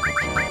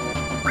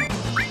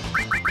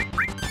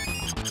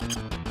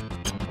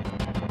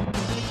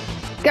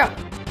 Go!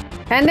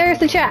 And there's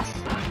the chest!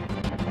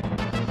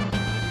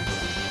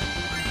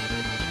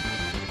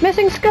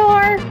 Missing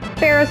score!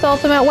 Barret's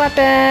ultimate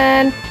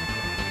weapon!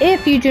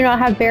 If you do not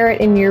have Barret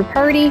in your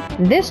party,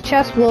 this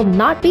chest will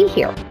not be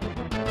here.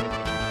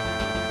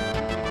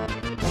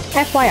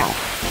 FYI.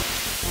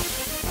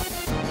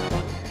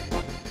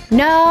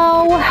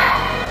 No!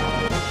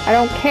 I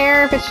don't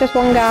care if it's just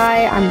one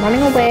guy. I'm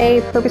running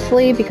away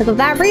purposely because of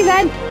that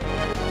reason!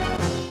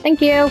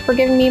 Thank you for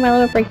giving me my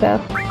limit break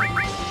though.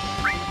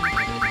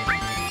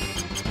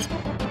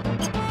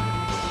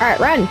 Alright,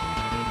 run!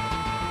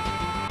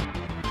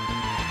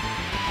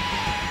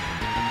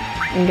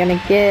 I'm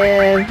gonna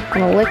give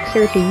an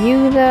elixir to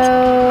you,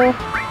 though.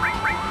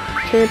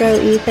 Turbo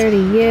ether to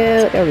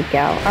you. There we go.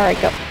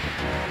 Alright, go.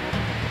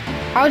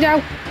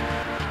 Hojo!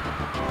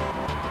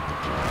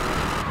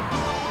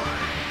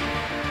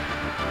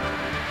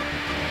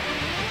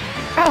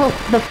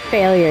 Oh, the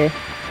failure.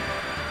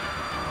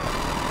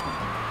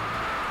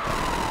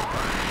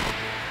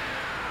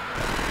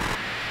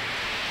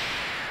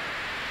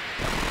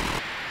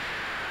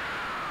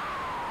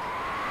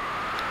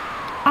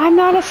 I'm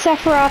not a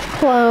Sephiroth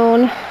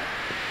clone.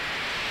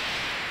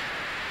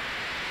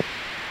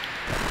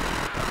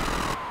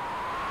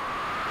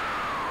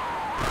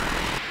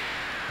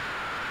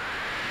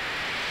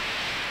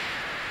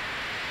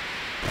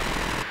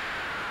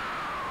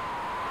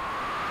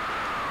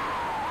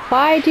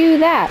 Why do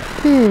that?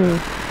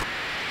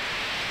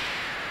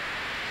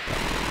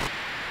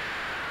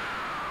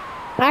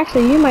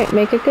 Actually, you might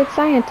make a good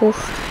scientist.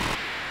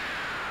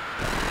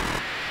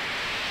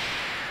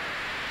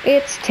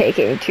 It's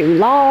taking too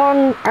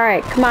long.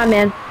 Alright, come on,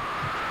 man.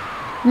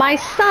 My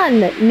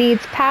son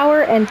needs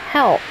power and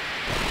help.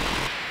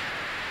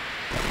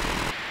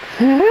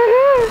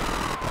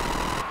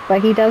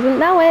 But he doesn't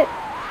know it.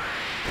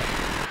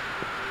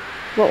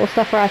 What will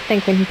Sephiroth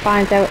think when he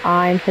finds out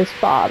I'm his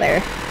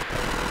father?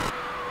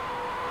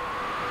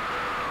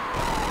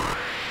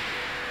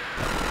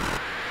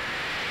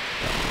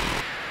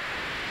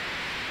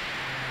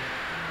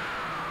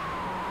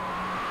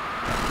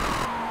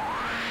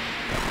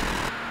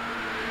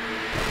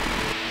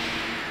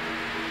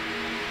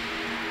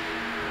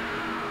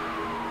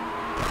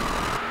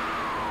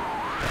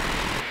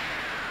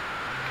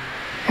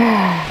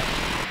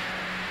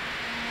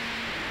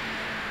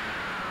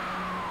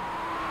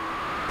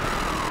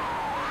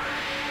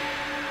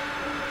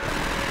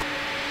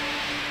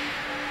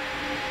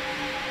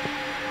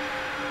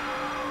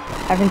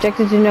 I've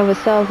injected de novo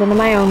cells into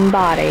my own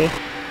body.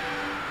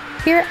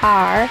 Here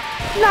are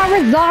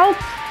the results!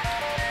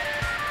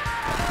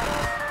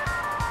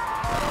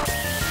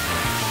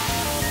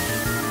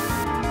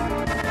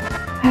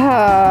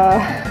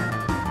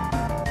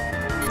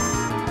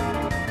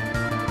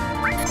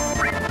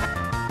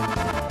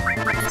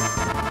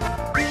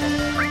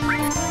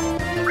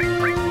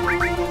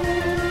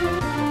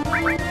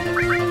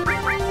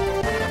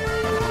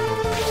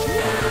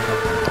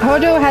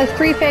 Hojo has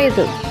 3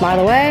 phases, by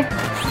the way.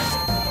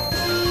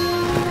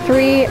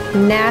 3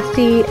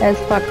 nasty as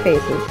fuck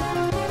phases.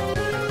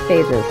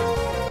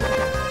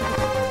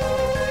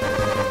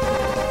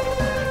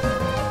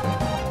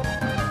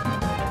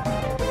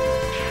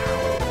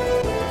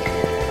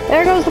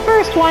 There goes the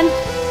first one.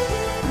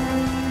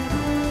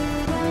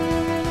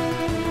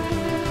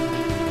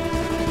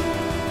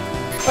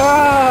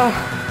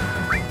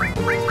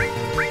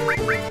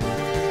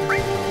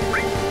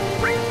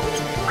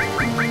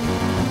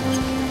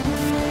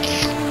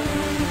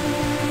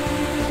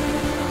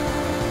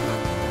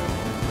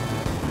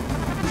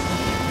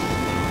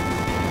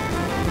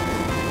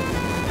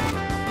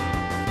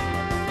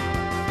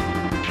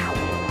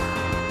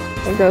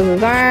 There goes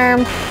his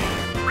arm.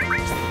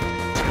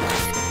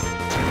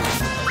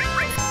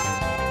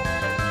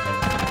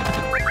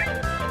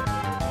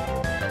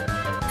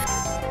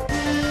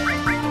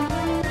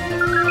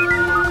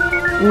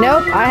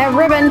 Nope, I have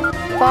ribbon.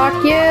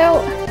 Fuck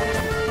you.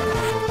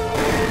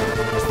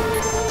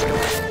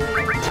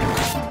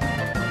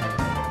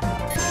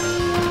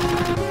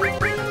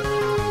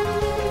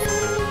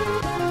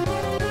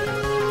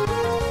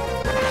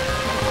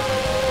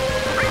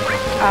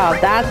 Oh,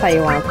 that's how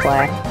you want to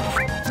play.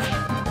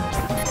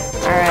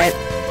 Alright.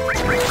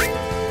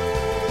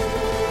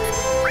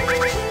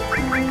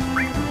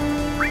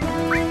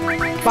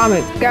 Bomb,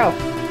 go.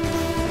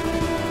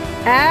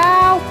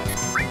 Ow!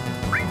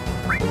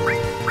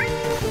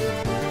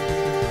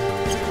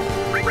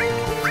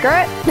 Screw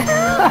it!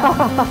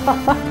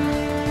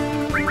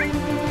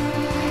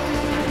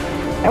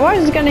 I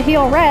was gonna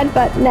heal red,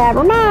 but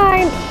never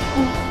mind!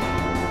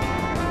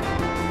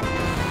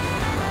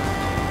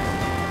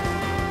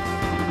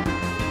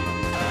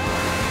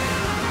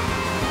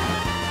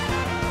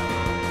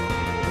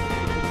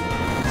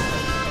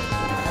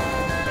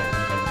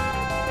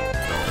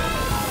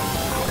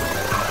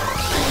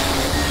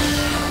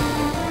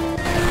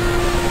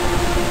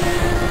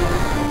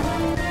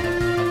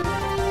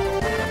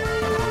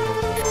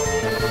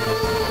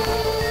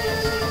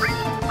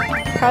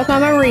 How's my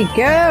memory?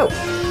 Go!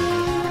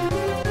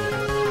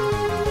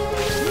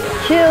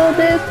 Kill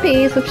this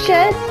piece of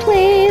shit,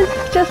 please!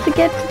 Just to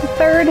get to the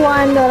third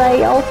one that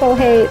I also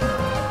hate.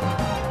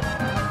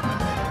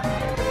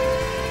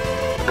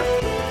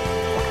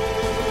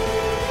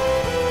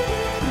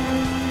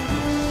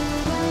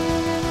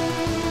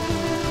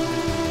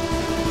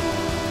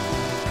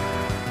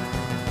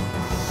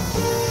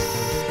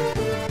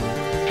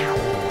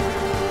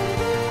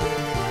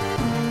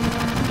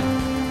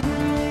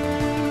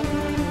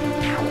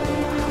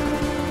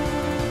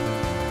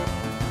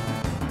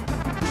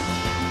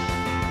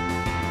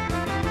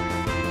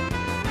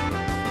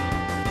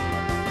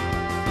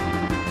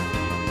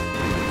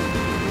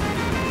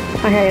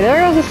 Okay, there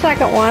goes the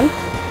second one.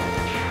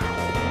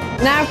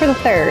 Now for the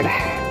third.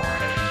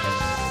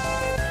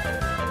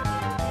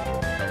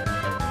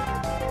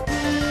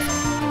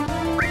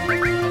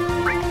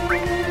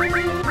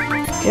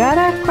 Do you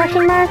have a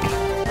question mark?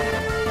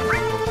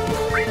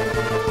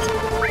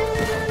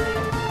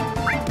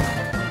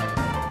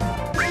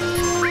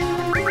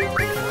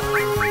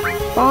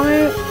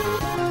 Fine.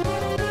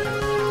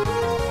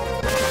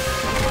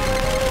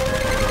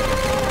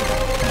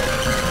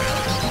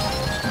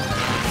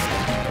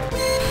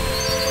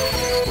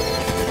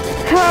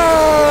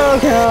 Oh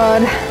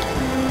god.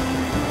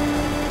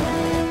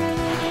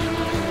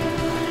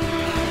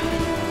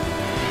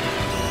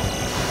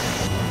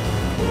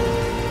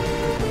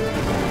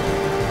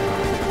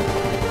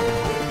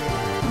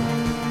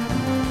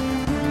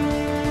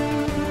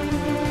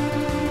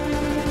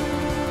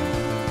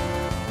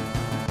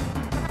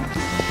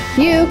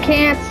 You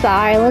can't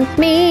silence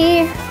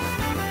me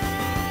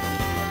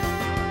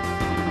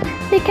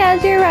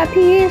because you're a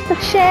piece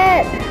of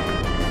shit.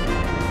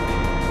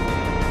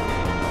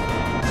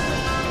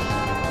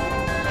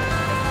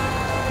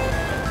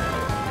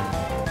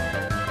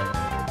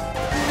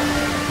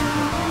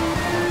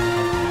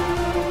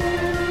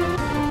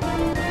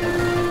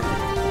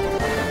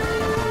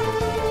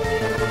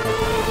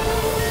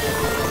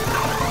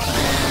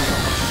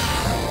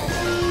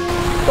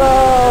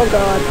 Oh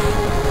god.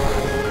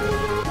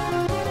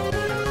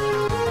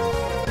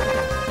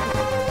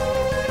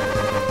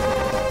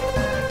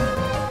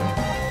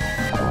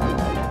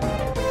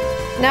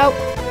 Nope.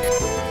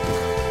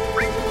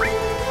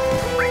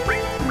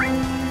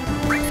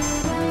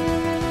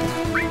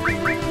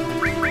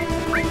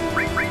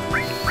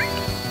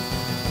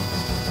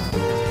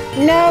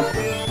 Nope.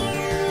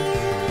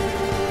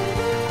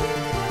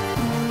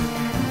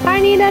 I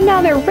need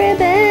another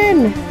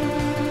ribbon.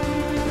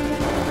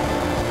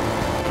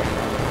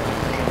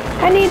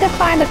 I need to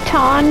find a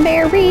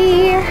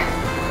tonberry.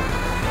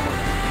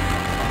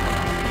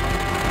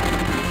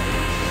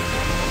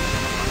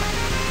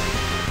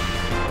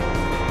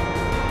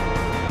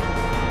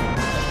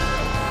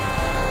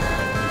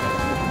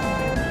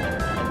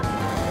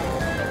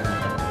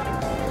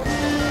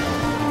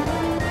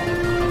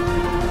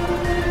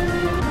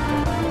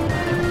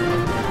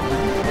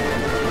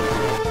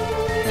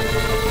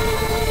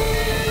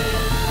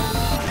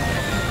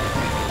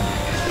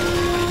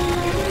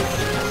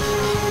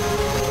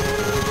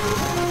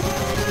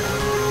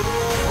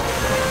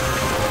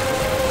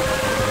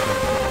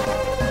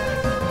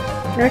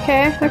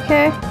 Okay,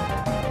 okay.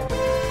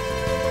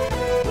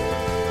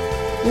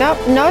 Nope,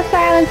 no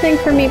silencing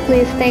for me,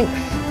 please, thanks.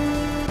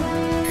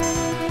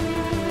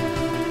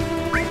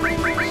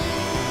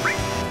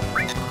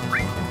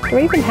 Do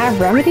we even have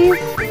remedies?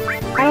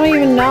 I don't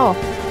even know.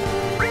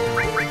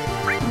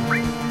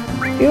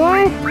 Do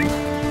I?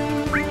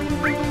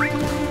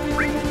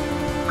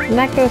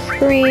 Neko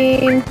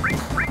screen.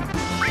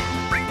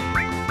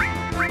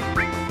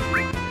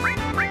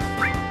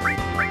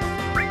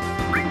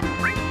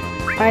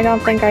 I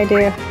don't think I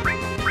do.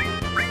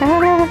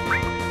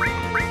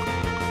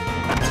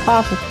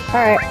 Awesome.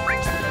 Alright.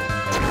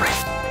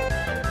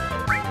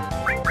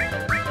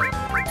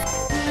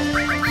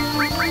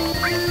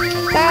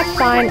 That's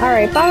fine.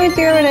 Alright, Bomb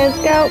 0 it is.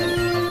 Go.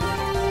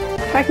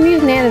 I can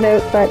use an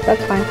antidote, but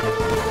that's fine.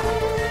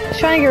 Just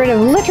trying to get rid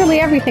of literally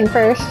everything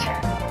first.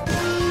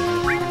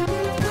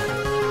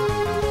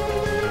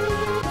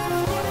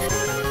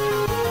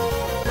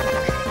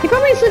 He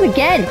put me to sleep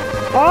again!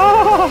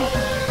 Oh!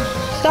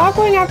 Stop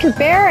going after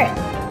Barrett!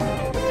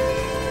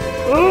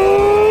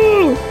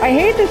 Ooh, I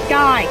hate this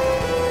guy!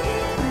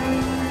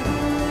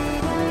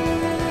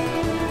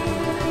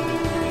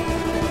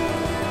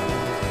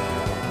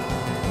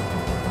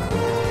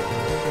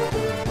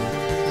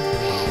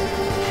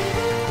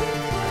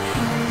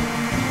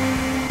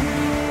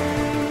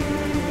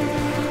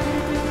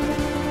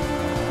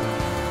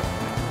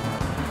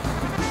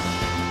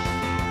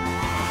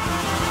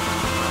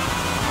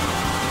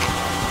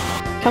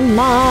 Come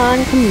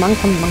on, come on,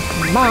 come on,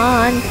 come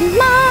on,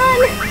 come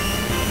on!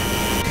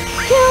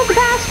 Kill the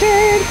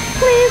bastard,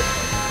 please!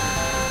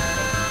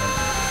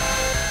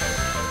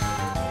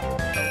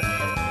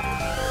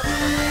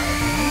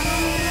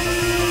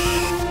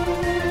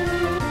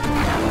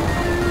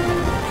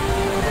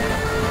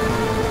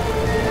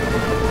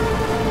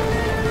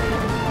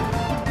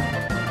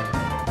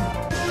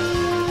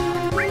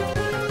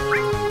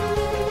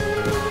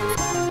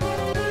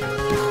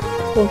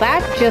 Well,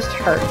 that just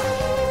hurts.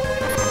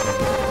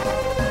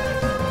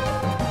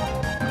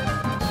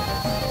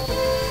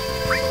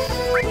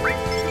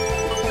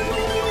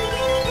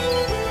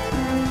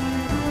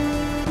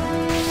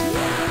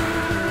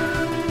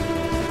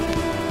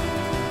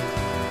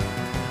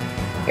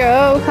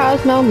 Go,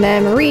 Cosmo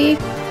Memory.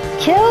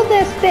 Kill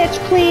this bitch,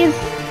 please.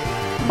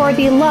 For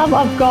the love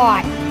of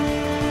God.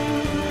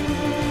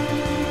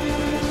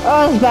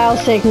 Oh, this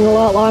battle's taking a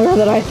lot longer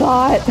than I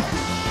thought.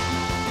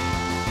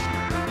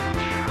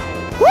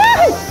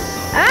 Woo!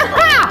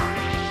 Aha!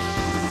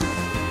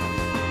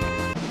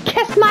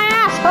 Kiss my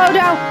ass,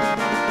 Hodo!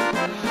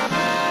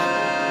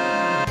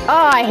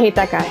 Oh, I hate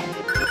that guy.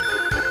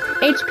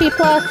 HP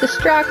plus,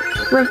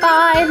 destruct,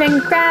 revive,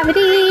 and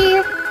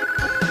gravity!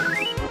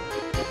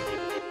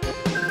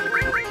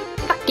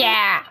 Fuck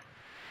yeah!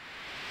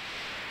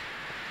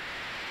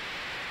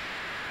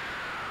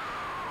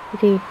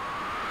 He's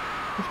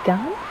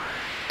gone?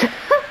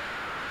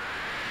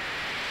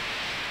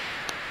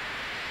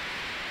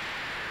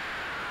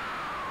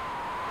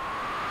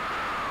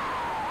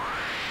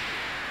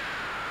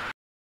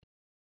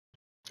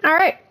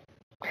 Alright,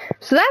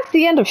 so that's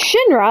the end of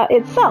Shinra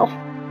itself.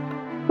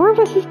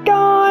 Rufus is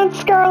gone,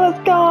 Scarlet's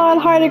gone,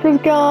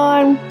 Heidegger's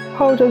gone,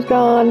 Hojo's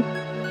gone.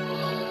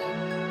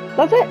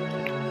 That's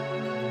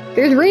it.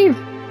 There's Reeve.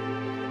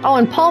 Oh,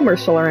 and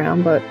Palmer's still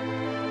around, but...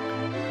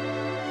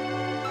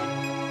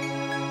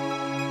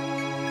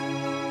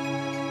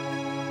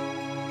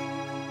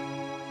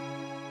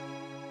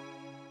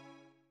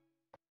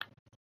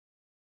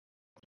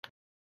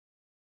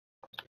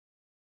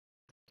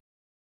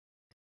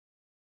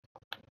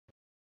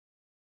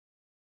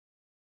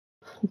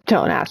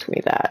 Don't ask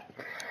me that.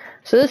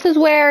 So this is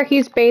where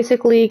he's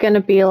basically going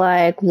to be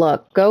like,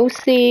 look, go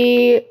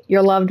see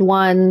your loved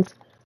ones,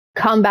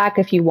 come back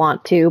if you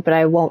want to, but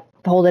I won't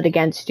hold it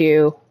against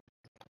you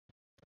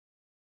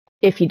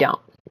if you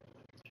don't.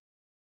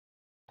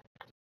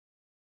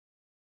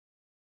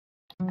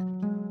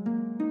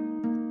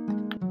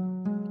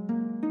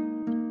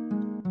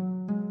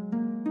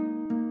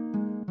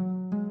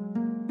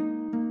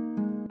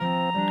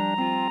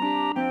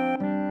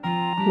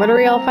 What are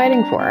we all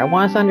fighting for? I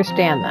want us to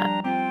understand that.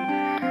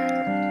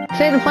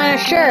 Save the planet,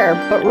 sure,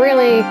 but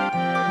really,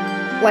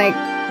 like,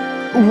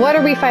 what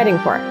are we fighting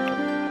for?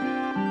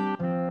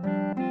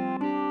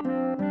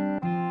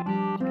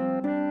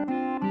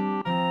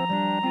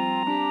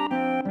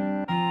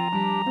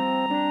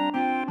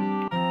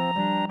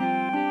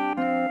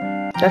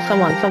 There's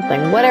someone,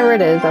 something, whatever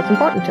it is that's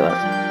important to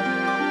us.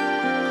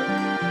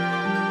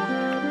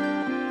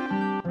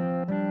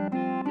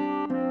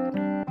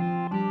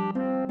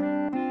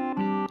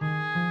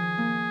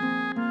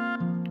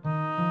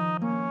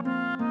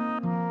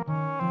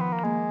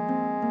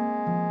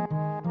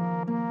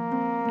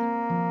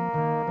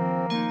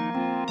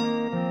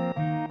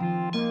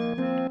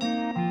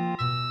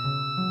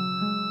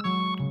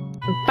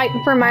 I'm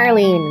fighting for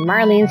Marlene,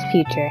 Marlene's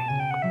future.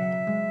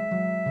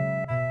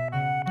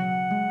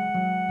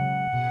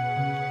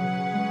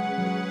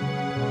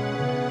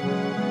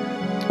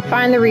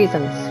 Find the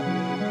reasons.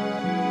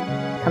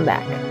 Come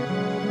back.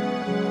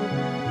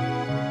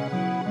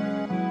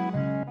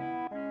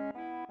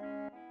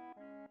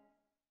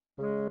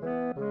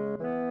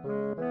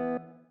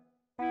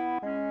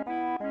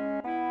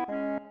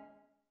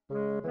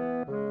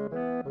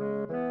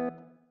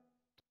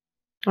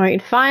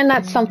 Alright, find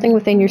that something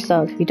within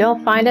yourself. If you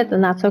don't find it,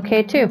 then that's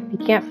okay too. You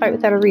can't fight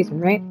without a reason,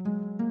 right?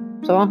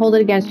 So I won't hold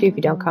it against you if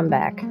you don't come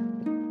back.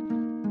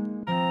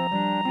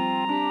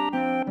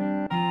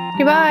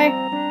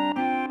 Goodbye!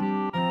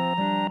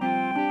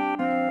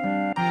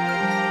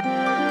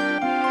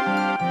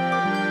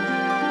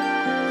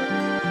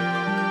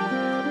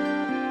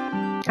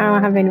 I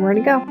don't have anywhere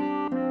to go.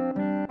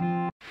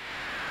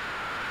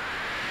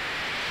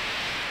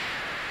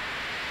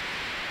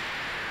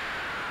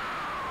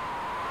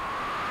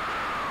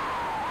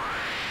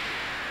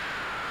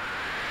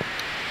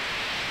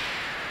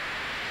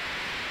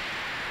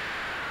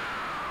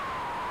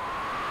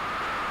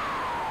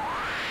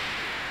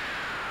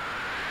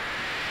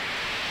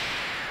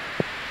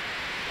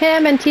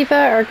 Him and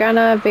Tifa are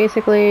gonna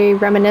basically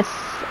reminisce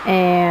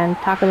and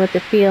talk about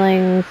their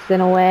feelings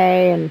in a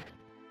way, and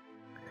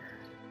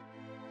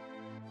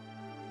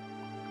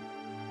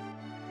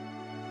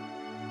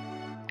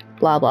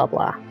blah blah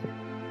blah.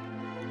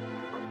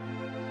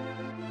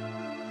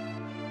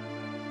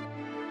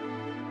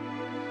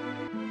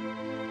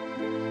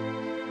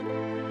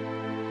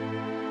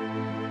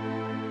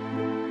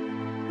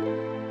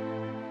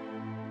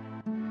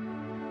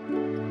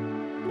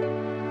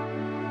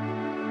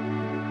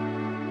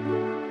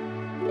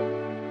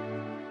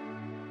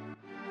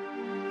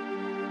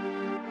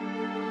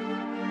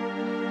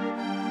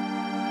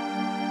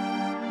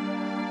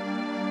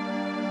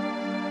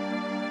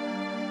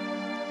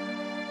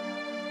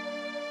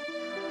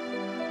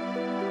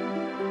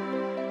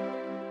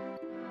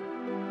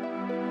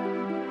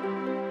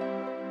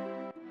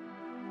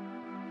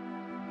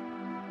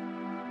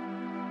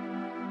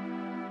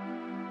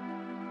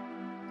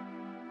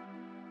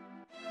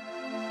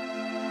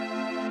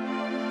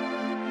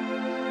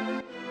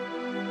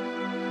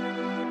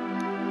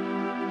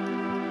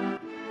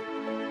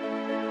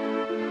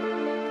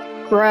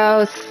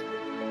 Gross.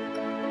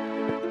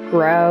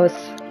 Gross.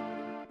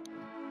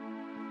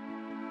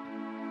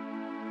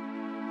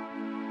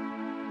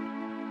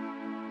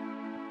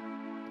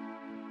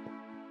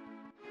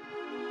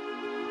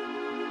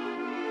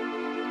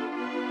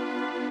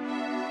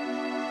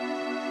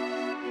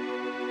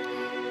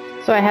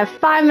 So I have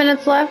 5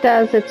 minutes left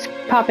as it's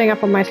popping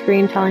up on my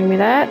screen telling me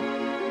that.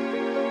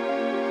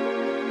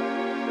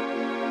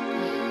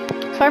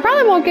 So I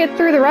probably won't get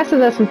through the rest of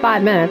this in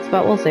 5 minutes,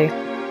 but we'll see.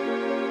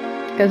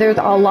 Because there's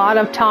a lot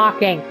of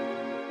talking.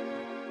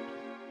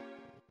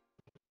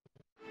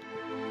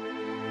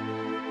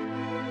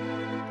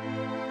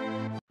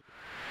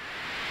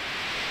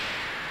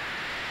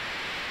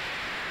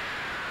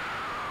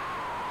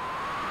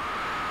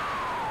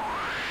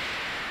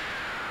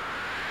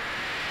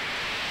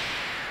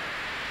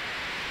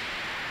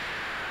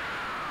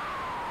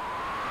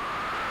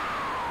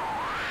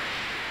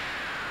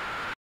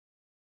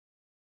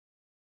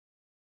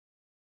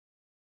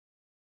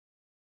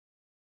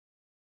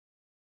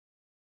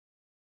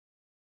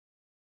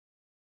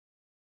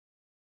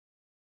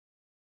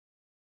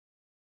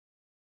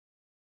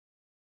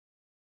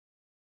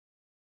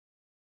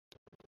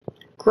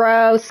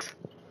 Gross.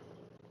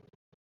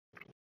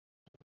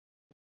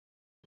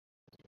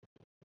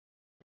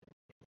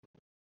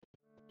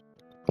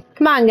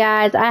 Come on,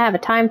 guys. I have a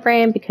time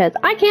frame because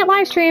I can't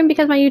live stream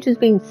because my YouTube's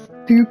being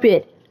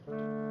stupid.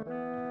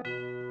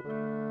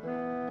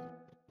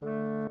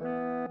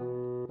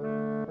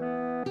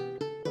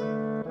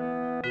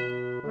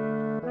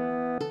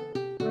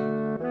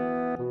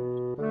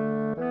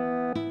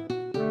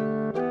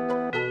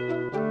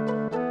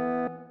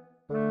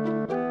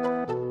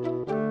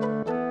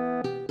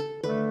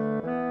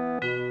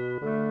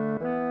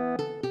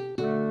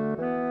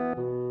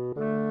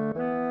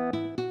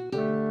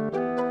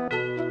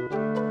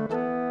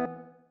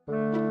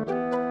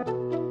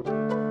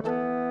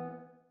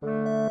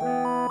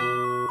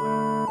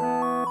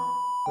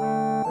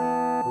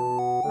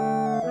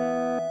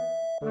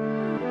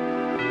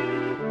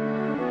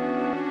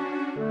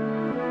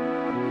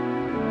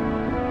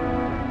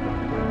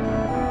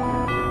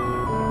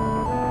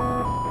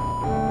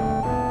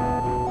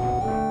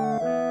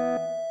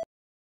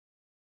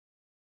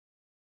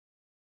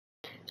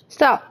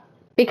 So,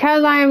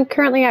 because I am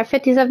currently at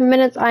 57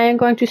 minutes, I am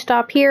going to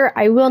stop here.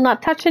 I will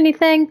not touch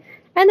anything,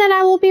 and then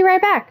I will be right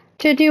back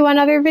to do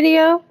another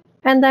video,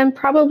 and then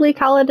probably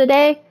call it a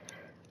day,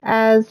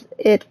 as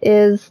it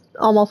is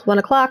almost 1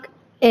 o'clock,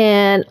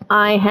 and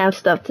I have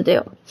stuff to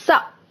do. So,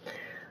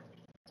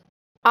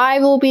 I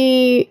will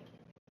be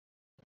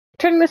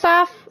turning this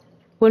off.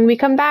 When we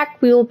come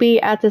back, we will be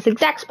at this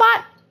exact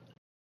spot.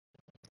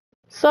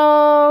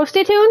 So,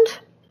 stay tuned,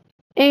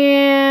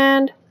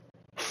 and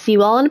see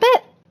you all in a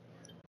bit.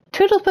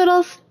 Toodles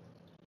poodles.